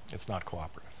 It's not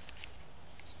cooperative.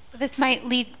 So this might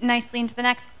lead nicely into the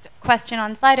next question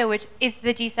on Slido, which is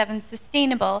the G7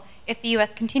 sustainable if the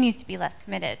U.S. continues to be less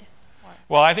committed?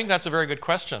 Well, I think that's a very good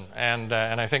question, and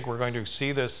I think we're going to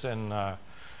see this in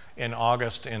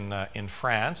August in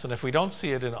France. And if we don't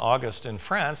see it in August in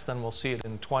France, then we'll see it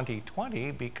in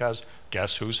 2020, because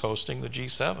guess who's hosting the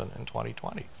G7 in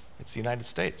 2020? It's the United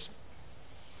States.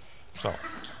 So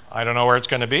I don't know where it's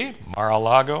going to be.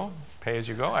 Mar-a-Lago, pay as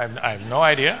you go. I have no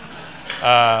idea,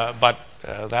 but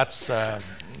that's a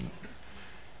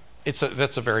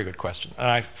very good question, and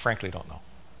I frankly don't know.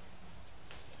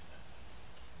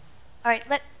 All right,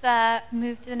 let's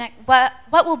move to the next. What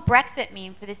will Brexit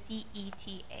mean for the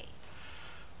CETA?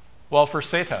 Well, for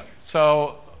CETA,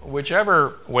 so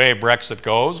whichever way Brexit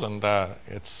goes, and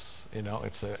it's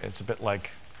a bit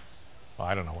like, well,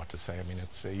 I don't know what to say. I mean,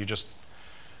 it's you just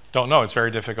don't know. It's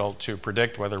very difficult to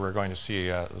predict whether we're going to see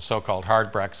the so-called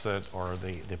hard Brexit or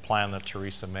the plan that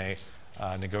Theresa May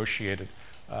negotiated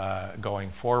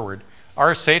going forward.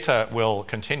 Our CETA will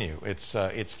continue. It's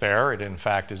there. It in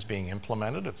fact is being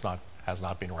implemented. Has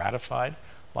not been ratified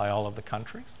by all of the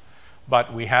countries,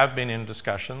 but we have been in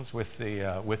discussions with the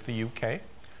UK.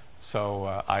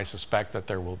 So I suspect that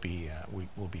there will be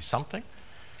something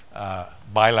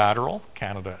bilateral,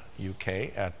 Canada-UK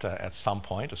at some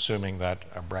point, assuming that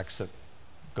Brexit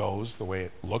goes the way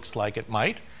it looks like it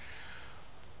might.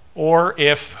 Or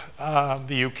if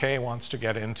the UK wants to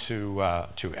get into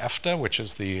to EFTA, which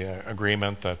is the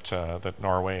agreement that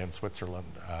Norway and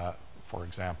Switzerland, for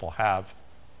example, have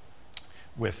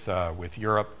with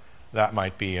Europe, that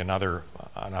might be another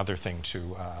thing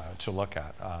to look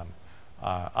at.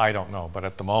 I don't know, but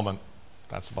at the moment,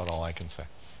 that's about all I can say.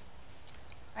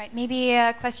 All right, maybe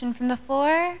a question from the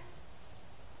floor?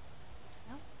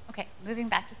 No? Okay, moving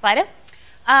back to Slido.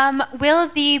 Will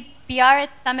the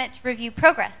Biarritz Summit review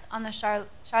progress on the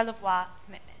Charlevoix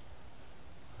commitment?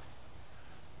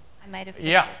 I might have.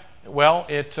 Yeah, well,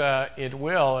 it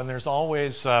will, and there's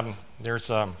always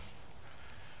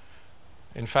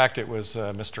in fact, it was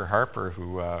Mr. Harper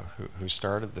who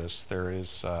started this. There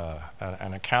is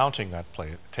an accounting that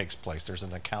takes place. There's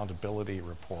an accountability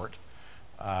report.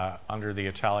 Under the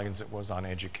Italians, it was on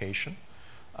education.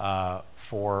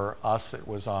 For us, it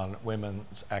was on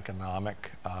women's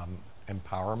economic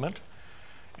empowerment.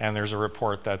 And there's a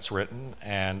report that's written,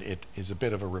 and it is a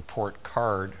bit of a report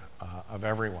card of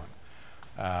everyone.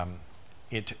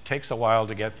 It takes a while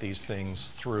to get these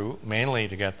things through, mainly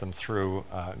to get them through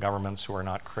governments who are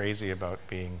not crazy about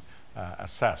being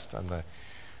assessed. And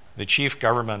the chief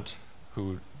government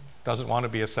who doesn't want to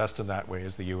be assessed in that way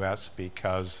is the US,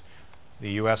 because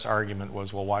the US argument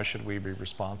was, well, why should we be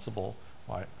responsible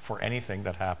for anything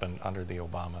that happened under the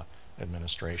Obama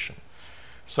administration?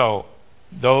 So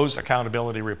those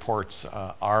accountability reports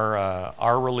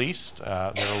are released,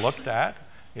 they're looked at.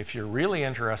 If you're really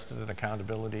interested in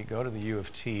accountability, go to the U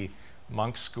of T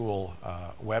Monk School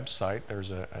website. There's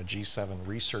a G7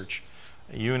 research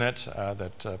unit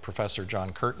that Professor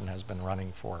John Curtin has been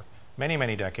running for many,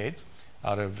 many decades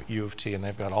out of U of T, and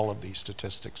they've got all of these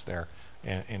statistics there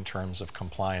in terms of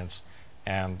compliance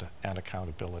and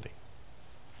accountability.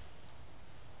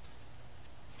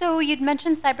 So you'd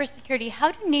mentioned cybersecurity.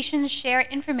 How do nations share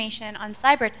information on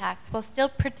cyber attacks while still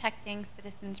protecting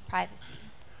citizens' privacy?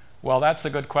 Well, that's a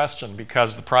good question,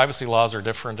 because the privacy laws are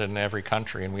different in every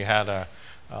country, and we had a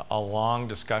long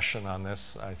discussion on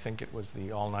this. I think it was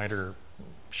the all-nighter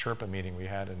Sherpa meeting we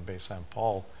had in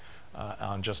Baie-Saint-Paul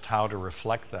on just how to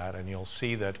reflect that, and you'll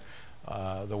see that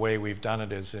the way we've done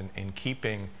it is in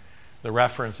keeping, the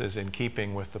reference is in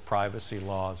keeping with the privacy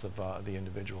laws of the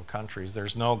individual countries.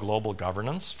 There's no global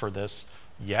governance for this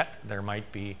yet. There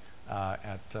might be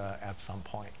at some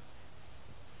point.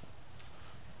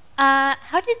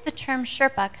 How did the term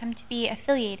Sherpa come to be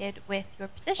affiliated with your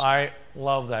position? I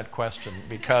love that question,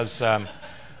 because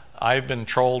I've been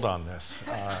trolled on this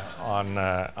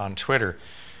on Twitter,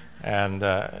 and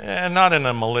not in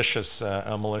a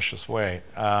malicious way.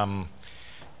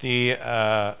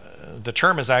 The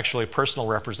term is actually personal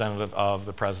representative of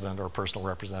the president or personal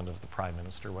representative of the prime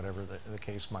minister, whatever the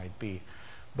case might be.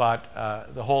 But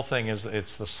the whole thing is,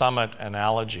 it's the summit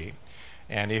analogy.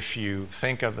 And if you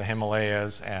think of the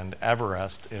Himalayas and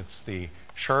Everest, it's the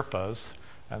Sherpas.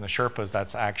 And the Sherpas,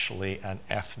 that's actually an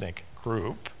ethnic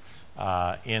group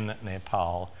in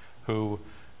Nepal who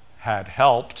had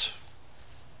helped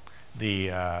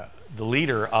the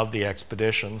leader of the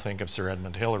expedition, think of Sir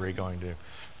Edmund Hillary going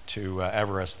to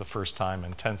Everest the first time,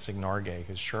 and Tenzing Norgay,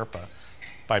 his Sherpa,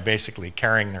 by basically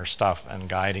carrying their stuff and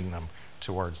guiding them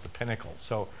towards the pinnacle.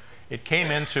 So it came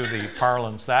into the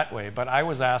parlance that way, but I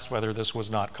was asked whether this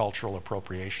was not cultural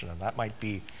appropriation, and that might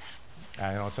be,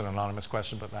 I know it's an anonymous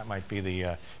question, but that might be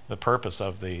the purpose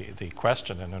of the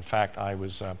question. And in fact, I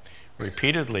was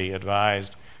repeatedly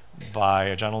advised by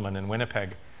a gentleman in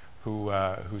Winnipeg who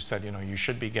said, you know, you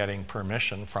should be getting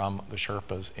permission from the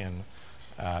Sherpas in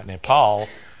Nepal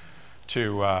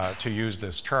to use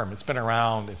this term. It's been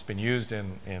around, it's been used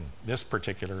in this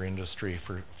particular industry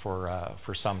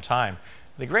for some time.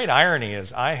 The great irony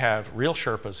is I have real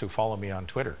Sherpas who follow me on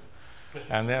Twitter.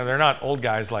 And they're not old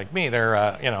guys like me.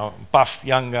 They're you know, buff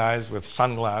young guys with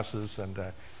sunglasses and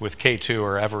with K2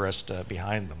 or Everest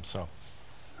behind them. So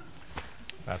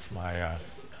that's my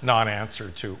non-answer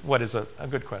to what is a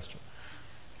good question.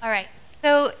 All right.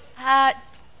 So how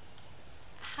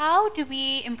do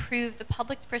we improve the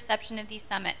public's perception of these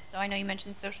summits? So I know you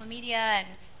mentioned social media and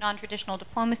non-traditional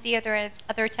diplomacy. Are there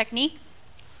other techniques?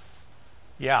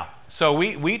 Yeah, so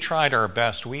we tried our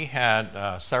best. We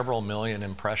had several million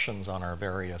impressions on our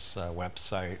various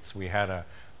websites. We had a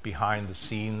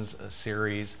behind-the-scenes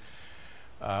series.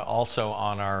 Also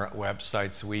on our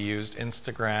websites, we used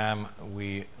Instagram.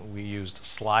 We used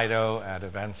Slido at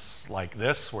events like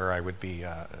this, where I would be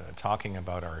talking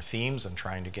about our themes and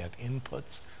trying to get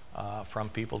inputs from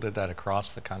people. Did that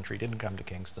across the country. Didn't come to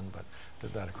Kingston, but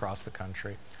did that across the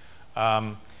country.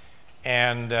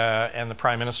 And the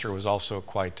Prime Minister was also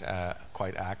quite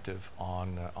active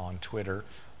on Twitter.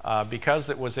 Because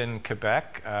it was in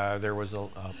Quebec, there was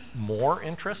more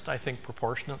interest, I think,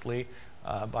 proportionately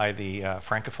by the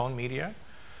Francophone media.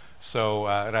 So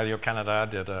Radio-Canada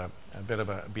did a bit of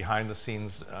a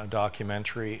behind-the-scenes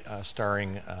documentary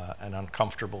starring an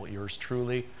uncomfortable yours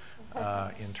truly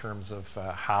in terms of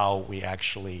how we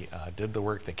actually did the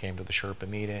work. They came to the Sherpa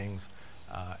meetings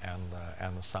and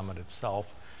the summit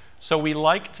itself. So we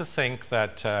like to think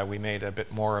that we made a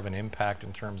bit more of an impact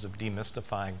in terms of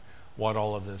demystifying what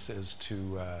all of this is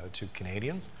to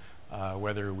Canadians.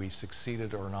 Whether we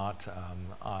succeeded or not,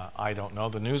 I don't know.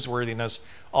 The newsworthiness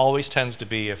always tends to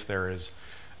be if there is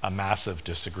a massive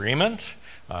disagreement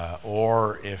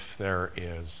or if there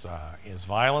is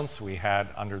violence. We had,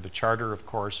 under the charter, of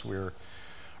course, we're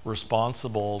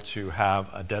responsible to have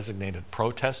a designated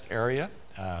protest area.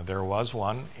 There was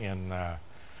one in La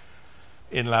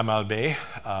Malbaie,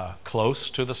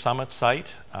 close to the summit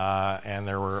site, and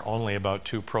there were only about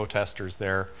 2 protesters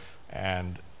there,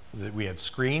 and we had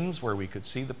screens where we could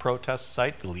see the protest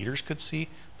site. The leaders could see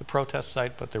the protest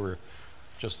site, but there were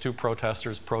just 2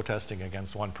 protesters protesting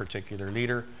against one particular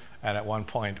leader. And at one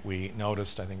point we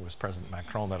noticed, I think it was President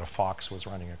Macron, that a fox was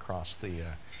running across the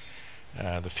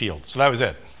field. So that was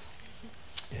it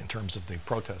in terms of the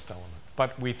protest element.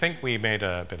 But we think we made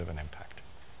a bit of an impact.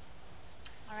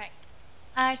 All right.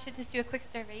 I should just do a quick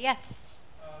survey. Yes?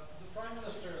 The Prime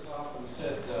Minister has often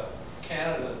said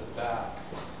Canada's back.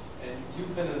 And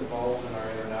you've been involved in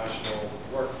our international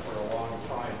work for a long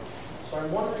time. So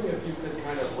I'm wondering if you could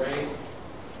kind of rank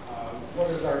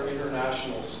what is our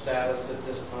international status at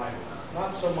this time,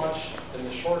 not so much in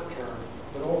the short term,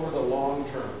 but over the long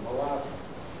term, the last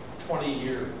 20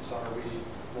 years. Are we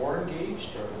more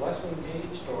engaged or less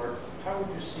engaged, or how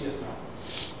would you see us now?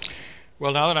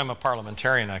 Well, now that I'm a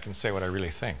parliamentarian, I can say what I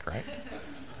really think, right?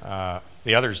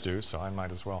 The others do, so I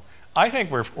might as well. I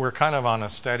think we're kind of on a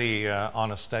steady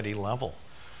level.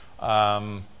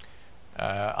 I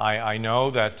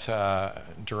know that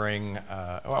during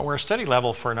well, we're a steady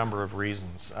level for a number of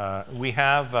reasons. We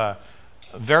have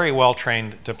very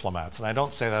well-trained diplomats, and I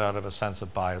don't say that out of a sense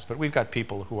of bias, but we've got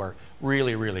people who are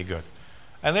really, really good,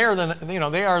 and they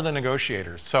are the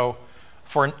negotiators. So,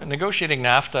 for negotiating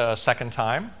NAFTA a second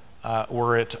time,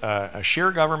 were it a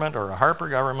Scheer government or a Harper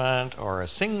government or a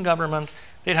Singh government,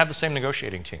 they'd have the same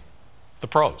negotiating team. The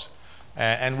pros,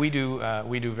 and we do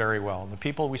very well. And the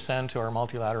people we send to our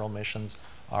multilateral missions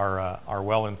are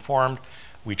well informed.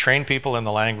 We train people in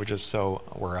the languages, so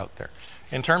we're out there.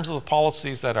 In terms of the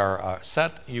policies that are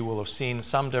set, you will have seen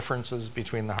some differences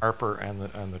between the Harper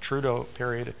and the Trudeau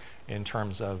period in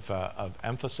terms of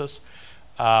emphasis.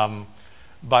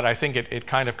 but I think it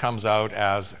kind of comes out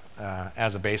as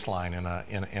a baseline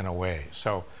in a way.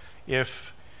 So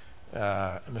if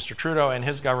Mr. Trudeau and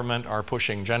his government are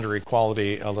pushing gender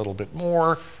equality a little bit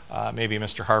more, maybe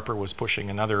Mr. Harper was pushing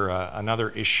another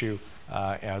issue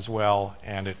as well,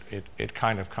 and it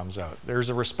kind of comes out. There's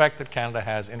a respect that Canada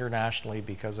has internationally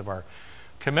because of our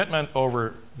commitment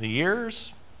over the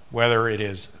years, whether it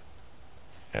is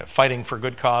fighting for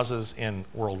good causes in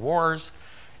world wars,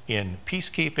 in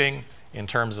peacekeeping, in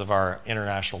terms of our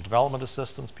international development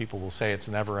assistance. People will say it's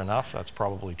never enough. That's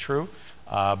probably true,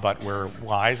 but we're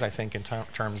wise, I think, in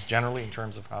terms generally in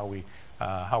terms of how we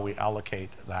allocate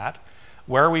that.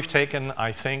 Where we've taken,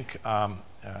 I think,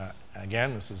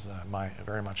 again, this is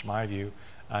very much my view,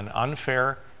 an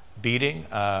unfair beating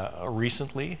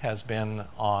recently has been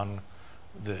on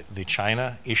the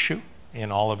China issue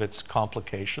in all of its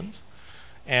complications,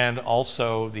 and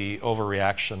also the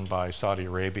overreaction by Saudi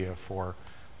Arabia for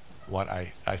what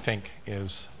I think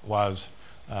was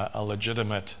a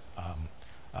legitimate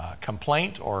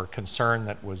complaint or concern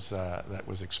that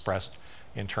was expressed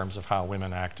in terms of how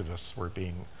women activists were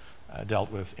being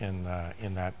dealt with in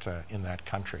that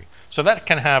country. So that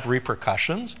can have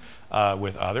repercussions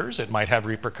with others. It might have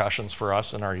repercussions for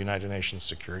us in our United Nations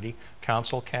Security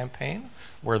Council campaign,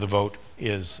 where the vote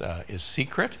is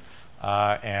secret,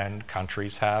 and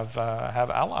countries have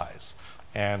allies.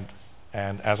 And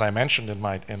as I mentioned in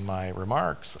my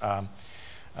remarks,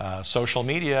 social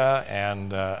media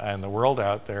and the world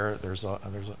out there, there's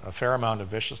a fair amount of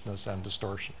viciousness and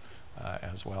distortion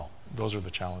as well. Those are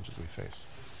the challenges we face.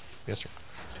 Yes, sir.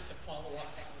 Just to follow up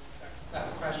on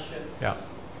that question. Yeah.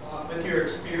 With your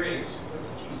experience with the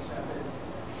G7 in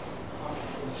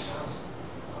the past,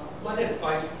 what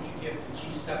advice would you give the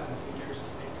G7 leaders to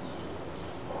make this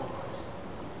progress?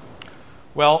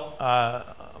 Well,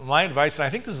 my advice, and I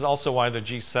think this is also why the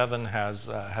G7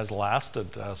 has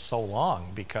lasted so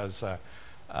long, because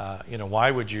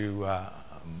why would you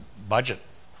budget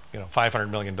 $500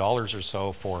 million or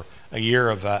so for a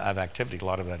year of activity? A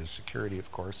lot of that is security,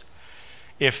 of course,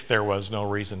 if there was no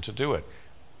reason to do it.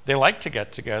 They like to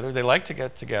get together.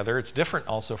 It's different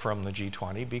also from the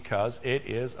G20 because it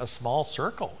is a small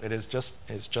circle. It's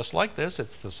just like this.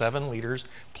 It's the 7 leaders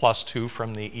plus 2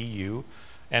 from the EU,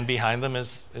 and behind them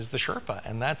is the Sherpa,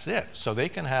 and that's it. So they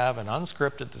can have an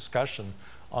unscripted discussion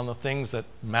on the things that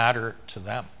matter to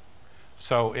them.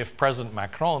 So if President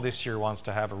Macron this year wants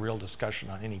to have a real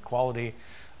discussion on inequality,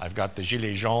 I've got the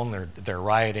Gilets jaunes, they're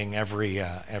rioting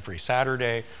every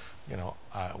Saturday.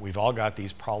 We've all got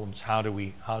these problems. How do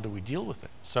we deal with it?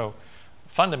 So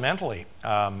fundamentally,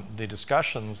 the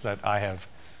discussions that I have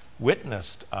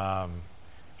witnessed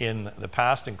in the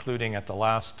past, including at the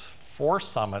last 4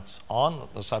 summits on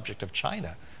the subject of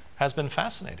China, has been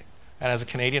fascinating. And as a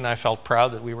Canadian, I felt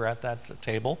proud that we were at that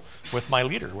table with my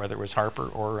leader, whether it was Harper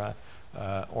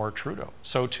or Trudeau.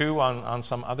 So too on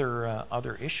some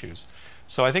other issues.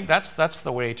 So I think that's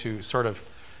the way to sort of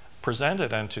present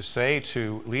it and to say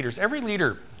to leaders. Every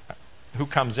leader who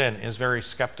comes in is very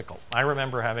skeptical. I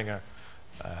remember having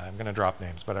I'm going to drop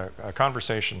names, but a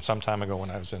conversation some time ago when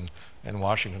I was in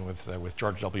Washington with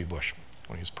George W. Bush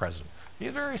when he was president.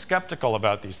 He's very skeptical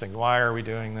about these things. Why are we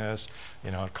doing this?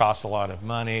 It costs a lot of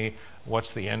money.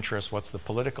 What's the interest? What's the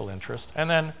political interest? And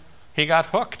then he got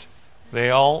hooked.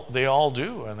 They all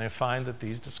do, and they find that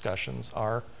these discussions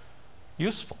are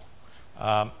useful.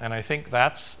 And I think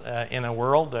that's in a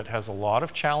world that has a lot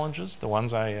of challenges, the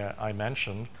ones I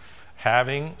mentioned,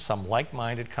 having some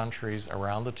like-minded countries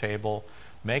around the table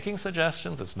making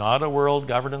suggestions. It's not a World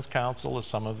Governance Council, as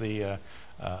some of the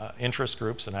interest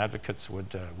groups and advocates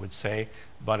would say,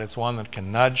 but it's one that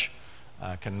can nudge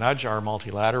our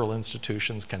multilateral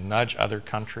institutions, can nudge other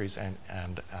countries,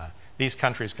 and these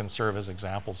countries can serve as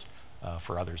examples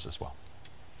for others as well.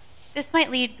 This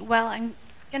might lead, well, I'm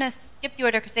going to skip the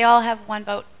order because they all have 1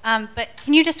 vote, but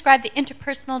can you describe the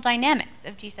interpersonal dynamics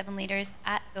of G7 leaders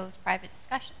at those private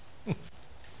discussions?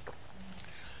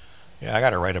 Yeah, I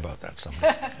got to write about that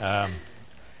someday.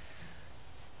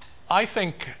 I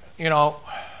think,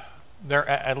 they're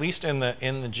at least in the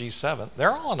G7,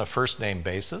 they're all on a first-name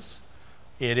basis.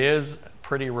 It is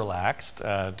pretty relaxed,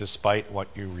 despite what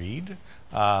you read.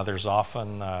 There's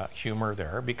often humor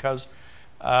there because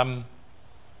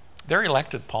they're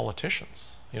elected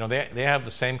politicians. They have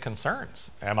the same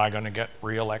concerns. Am I going to get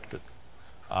reelected?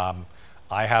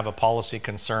 I have a policy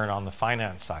concern on the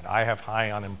finance side. I have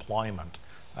high unemployment.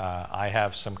 I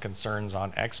have some concerns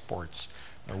on exports.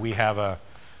 We have a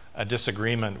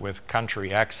disagreement with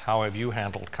country X. How have you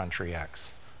handled country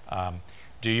X?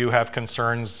 Do you have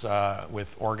concerns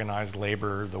with organized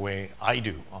labor the way I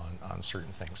do on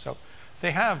certain things? So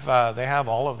They have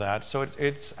all of that. So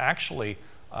it's actually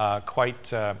quite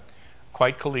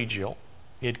collegial.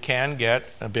 It can get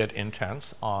a bit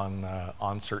intense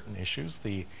on certain issues.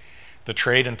 The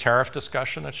trade and tariff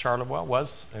discussion at Charlevoix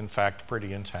was, in fact,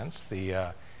 pretty intense.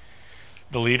 The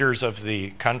leaders of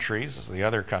the countries, the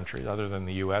other countries other than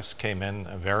the U.S., came in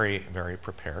very, very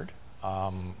prepared.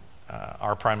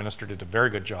 Our Prime Minister did a very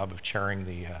good job of chairing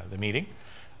the meeting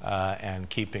and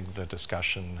keeping the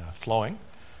discussion flowing.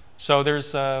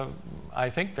 So I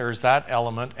think there's that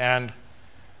element, and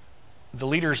the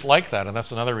leaders like that, and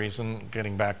that's another reason,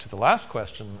 getting back to the last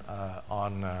question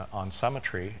on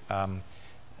summitry,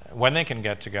 when they can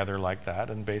get together like that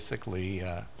and basically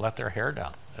let their hair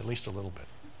down, at least a little bit.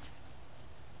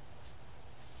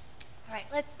 All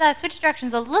right, let's switch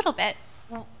directions a little bit.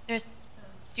 Well, there's some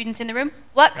students in the room.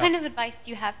 What kind of advice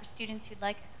do you have for students who'd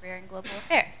like a career in global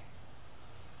affairs?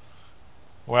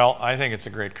 Well, I think it's a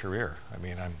great career. I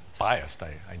mean, I'm biased.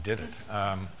 I did it.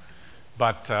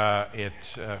 But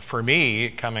for me,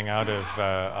 coming out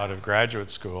of graduate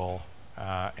school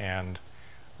and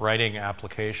writing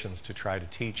applications to try to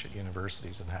teach at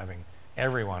universities and having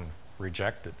everyone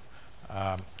rejected,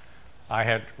 I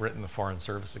had written the Foreign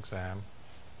Service exam,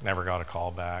 never got a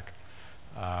call back.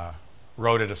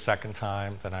 Wrote it a second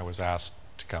time, then I was asked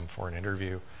to come for an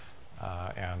interview,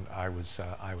 and I was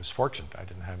fortunate. I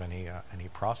didn't have any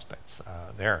prospects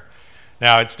there.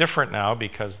 Now it's different now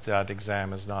because that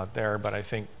exam is not there, but I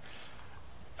think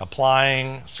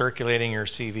applying, circulating your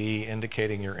CV,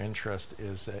 indicating your interest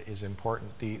is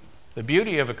important. The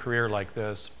beauty of a career like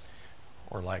this,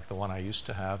 or like the one I used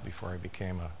to have before I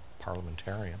became a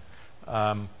parliamentarian,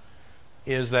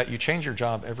 is that you change your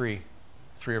job every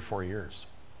 3 or 4 years.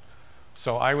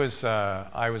 So I was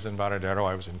in Varadero.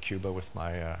 I was in Cuba with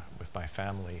my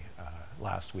family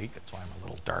last week. That's why I'm a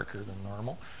little darker than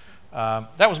normal.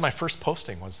 That was my first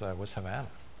posting. Was Havana,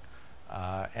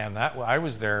 and I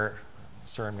was there.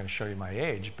 Sorry, I'm going to show you my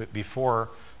age, but before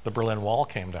the Berlin Wall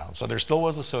came down. So there still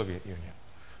was the Soviet Union.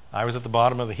 I was at the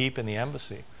bottom of the heap in the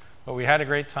embassy, but we had a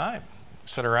great time.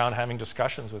 Sit around having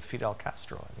discussions with Fidel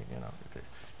Castro. I mean, you know,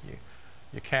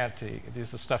 you can't. This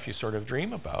is the stuff you sort of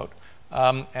dream about.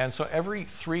 And so every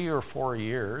 3 or 4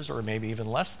 years, or maybe even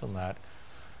less than that,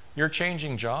 you're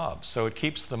changing jobs. So it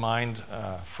keeps the mind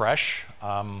fresh,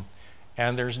 and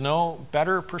there's no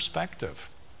better perspective.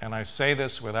 And I say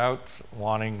this without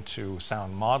wanting to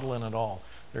sound maudlin at all.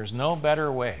 There's no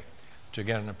better way to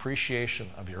get an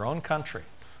appreciation of your own country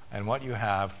and what you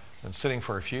have than sitting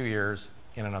for a few years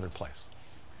in another place.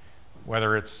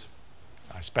 Whether it's,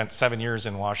 I spent 7 years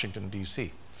in Washington,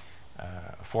 D.C.,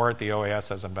 4 at the OAS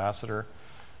as ambassador,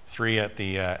 3 at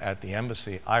the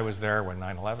embassy. I was there when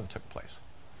 9/11 took place.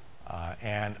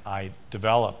 And I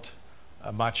developed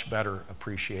a much better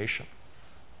appreciation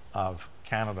of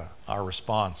Canada, our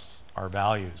response, our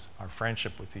values, our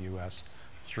friendship with the U.S.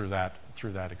 through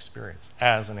that experience,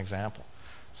 as an example.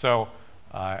 So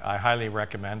I highly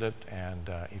recommend it, and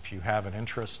if you have an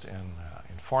interest in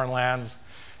foreign lands,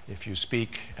 if you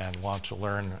speak and want to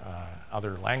learn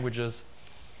other languages,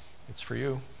 it's for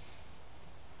you.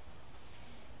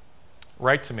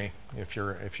 Write to me if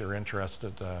you're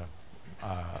interested.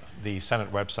 The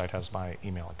Senate website has my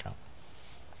email account.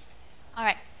 All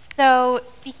right. So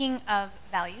speaking of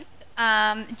values,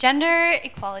 gender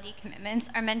equality commitments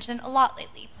are mentioned a lot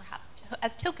lately, perhaps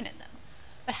as tokenism.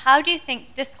 But how do you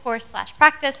think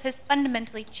discourse/practice has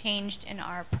fundamentally changed in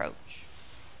our approach?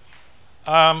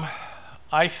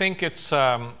 I think it's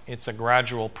a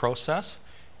gradual process.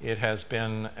 It has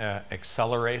been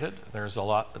accelerated. There's a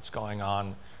lot that's going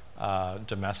on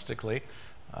domestically.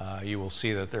 You will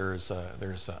see that there's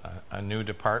a new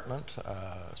department.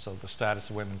 So the Status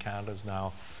of Women Canada is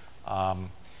now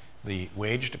the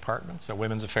Wage Department, so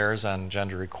Women's Affairs and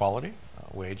Gender Equality,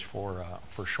 WAGE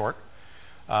for short.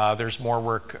 There's more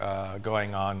work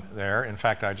going on there. In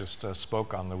fact, I just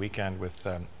spoke on the weekend with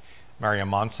Maria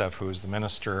Montsev, who is the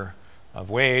Minister of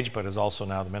Wage, but is also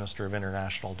now the Minister of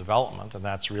International Development, and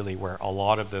that's really where a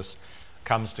lot of this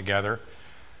comes together.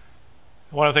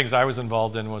 One of the things I was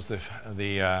involved in was the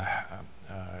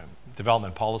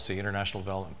development policy, international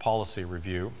development policy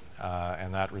review,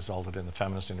 and that resulted in the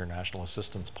Feminist International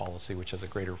Assistance Policy, which has a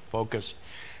greater focus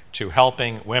to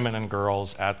helping women and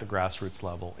girls at the grassroots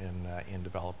level in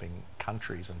developing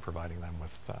countries and providing them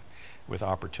with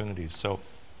opportunities. So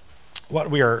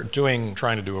what we are doing,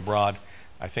 trying to do abroad,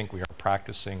 I think we are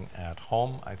practicing at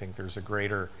home. I think there's a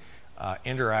greater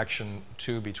interaction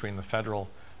too between the federal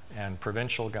and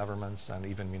provincial governments and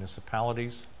even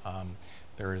municipalities.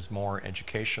 There is more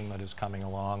education that is coming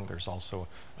along. There's also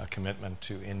a commitment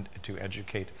to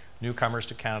educate newcomers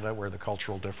to Canada where the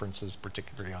cultural differences,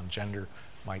 particularly on gender,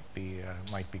 might be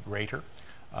greater.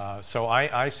 So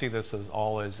I see this as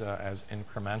all as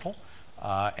incremental,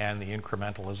 and the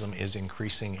incrementalism is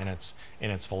increasing in its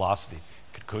velocity.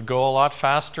 It could go a lot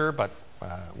faster, but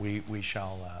we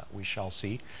shall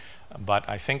see. But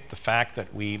I think the fact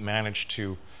that we managed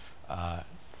to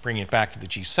bring it back to the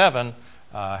G7,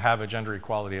 have a Gender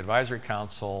Equality Advisory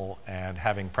Council, and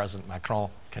having President Macron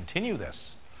continue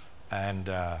this, and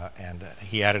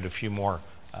he added a few more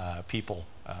people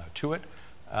to it,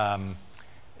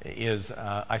 is,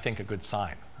 I think, a good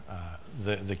sign.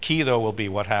 The key, though, will be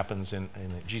what happens in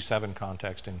the G7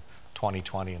 context in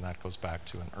 2020, and that goes back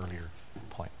to an earlier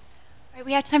point. All right,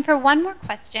 we have time for one more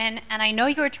question, and I know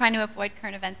you were trying to avoid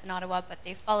current events in Ottawa, but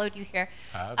they followed you here.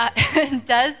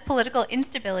 Does political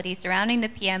instability surrounding the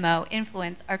PMO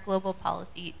influence our global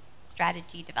policy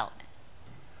strategy development?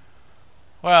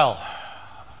 Well,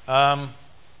 I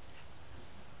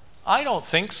don't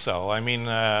think so. I mean,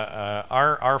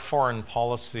 our foreign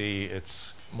policy,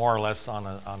 it's more or less on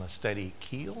a steady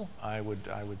keel, I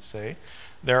would say.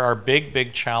 There are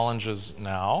big challenges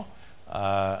now.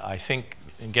 I think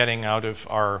in getting out of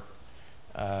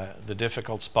the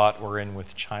difficult spot we're in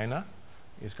with China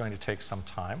is going to take some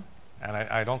time. And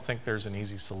I don't think there's an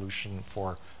easy solution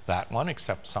for that one,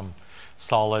 except some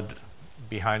solid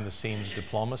behind-the-scenes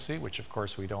diplomacy, which of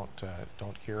course we don't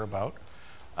hear about.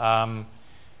 In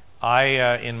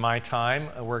my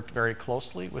time, worked very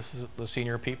closely with the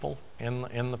senior people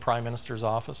in the Prime Minister's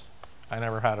office. I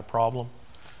never had a problem.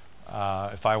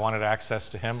 If I wanted access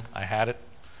to him, I had it.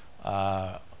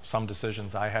 Some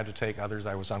decisions I had to take, others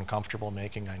I was uncomfortable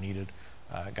making. I needed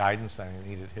guidance. I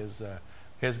needed his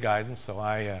guidance. So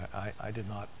I did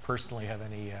not personally have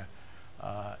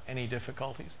any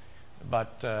difficulties.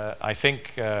 But I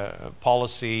think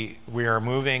policy, we are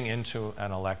moving into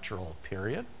an electoral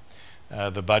period.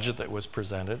 The budget that was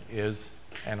presented is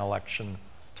an election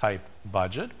type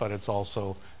budget, but it's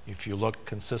also, if you look,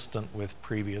 consistent with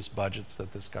previous budgets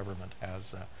that this government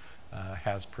has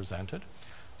presented.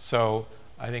 So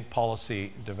I think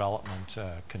policy development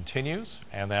continues,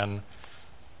 and then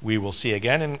we will see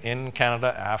again in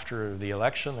Canada after the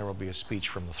election. There will be a speech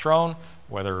from the throne,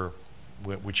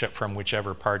 from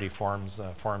whichever party forms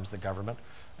the government,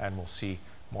 and we'll see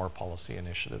more policy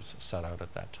initiatives set out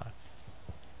at that time.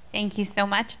 Thank you so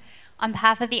much. On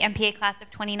behalf of the MPA class of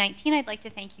 2019, I'd like to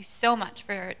thank you so much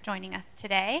for joining us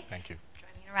today. Thank you.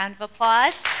 Joining in a round of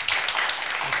applause.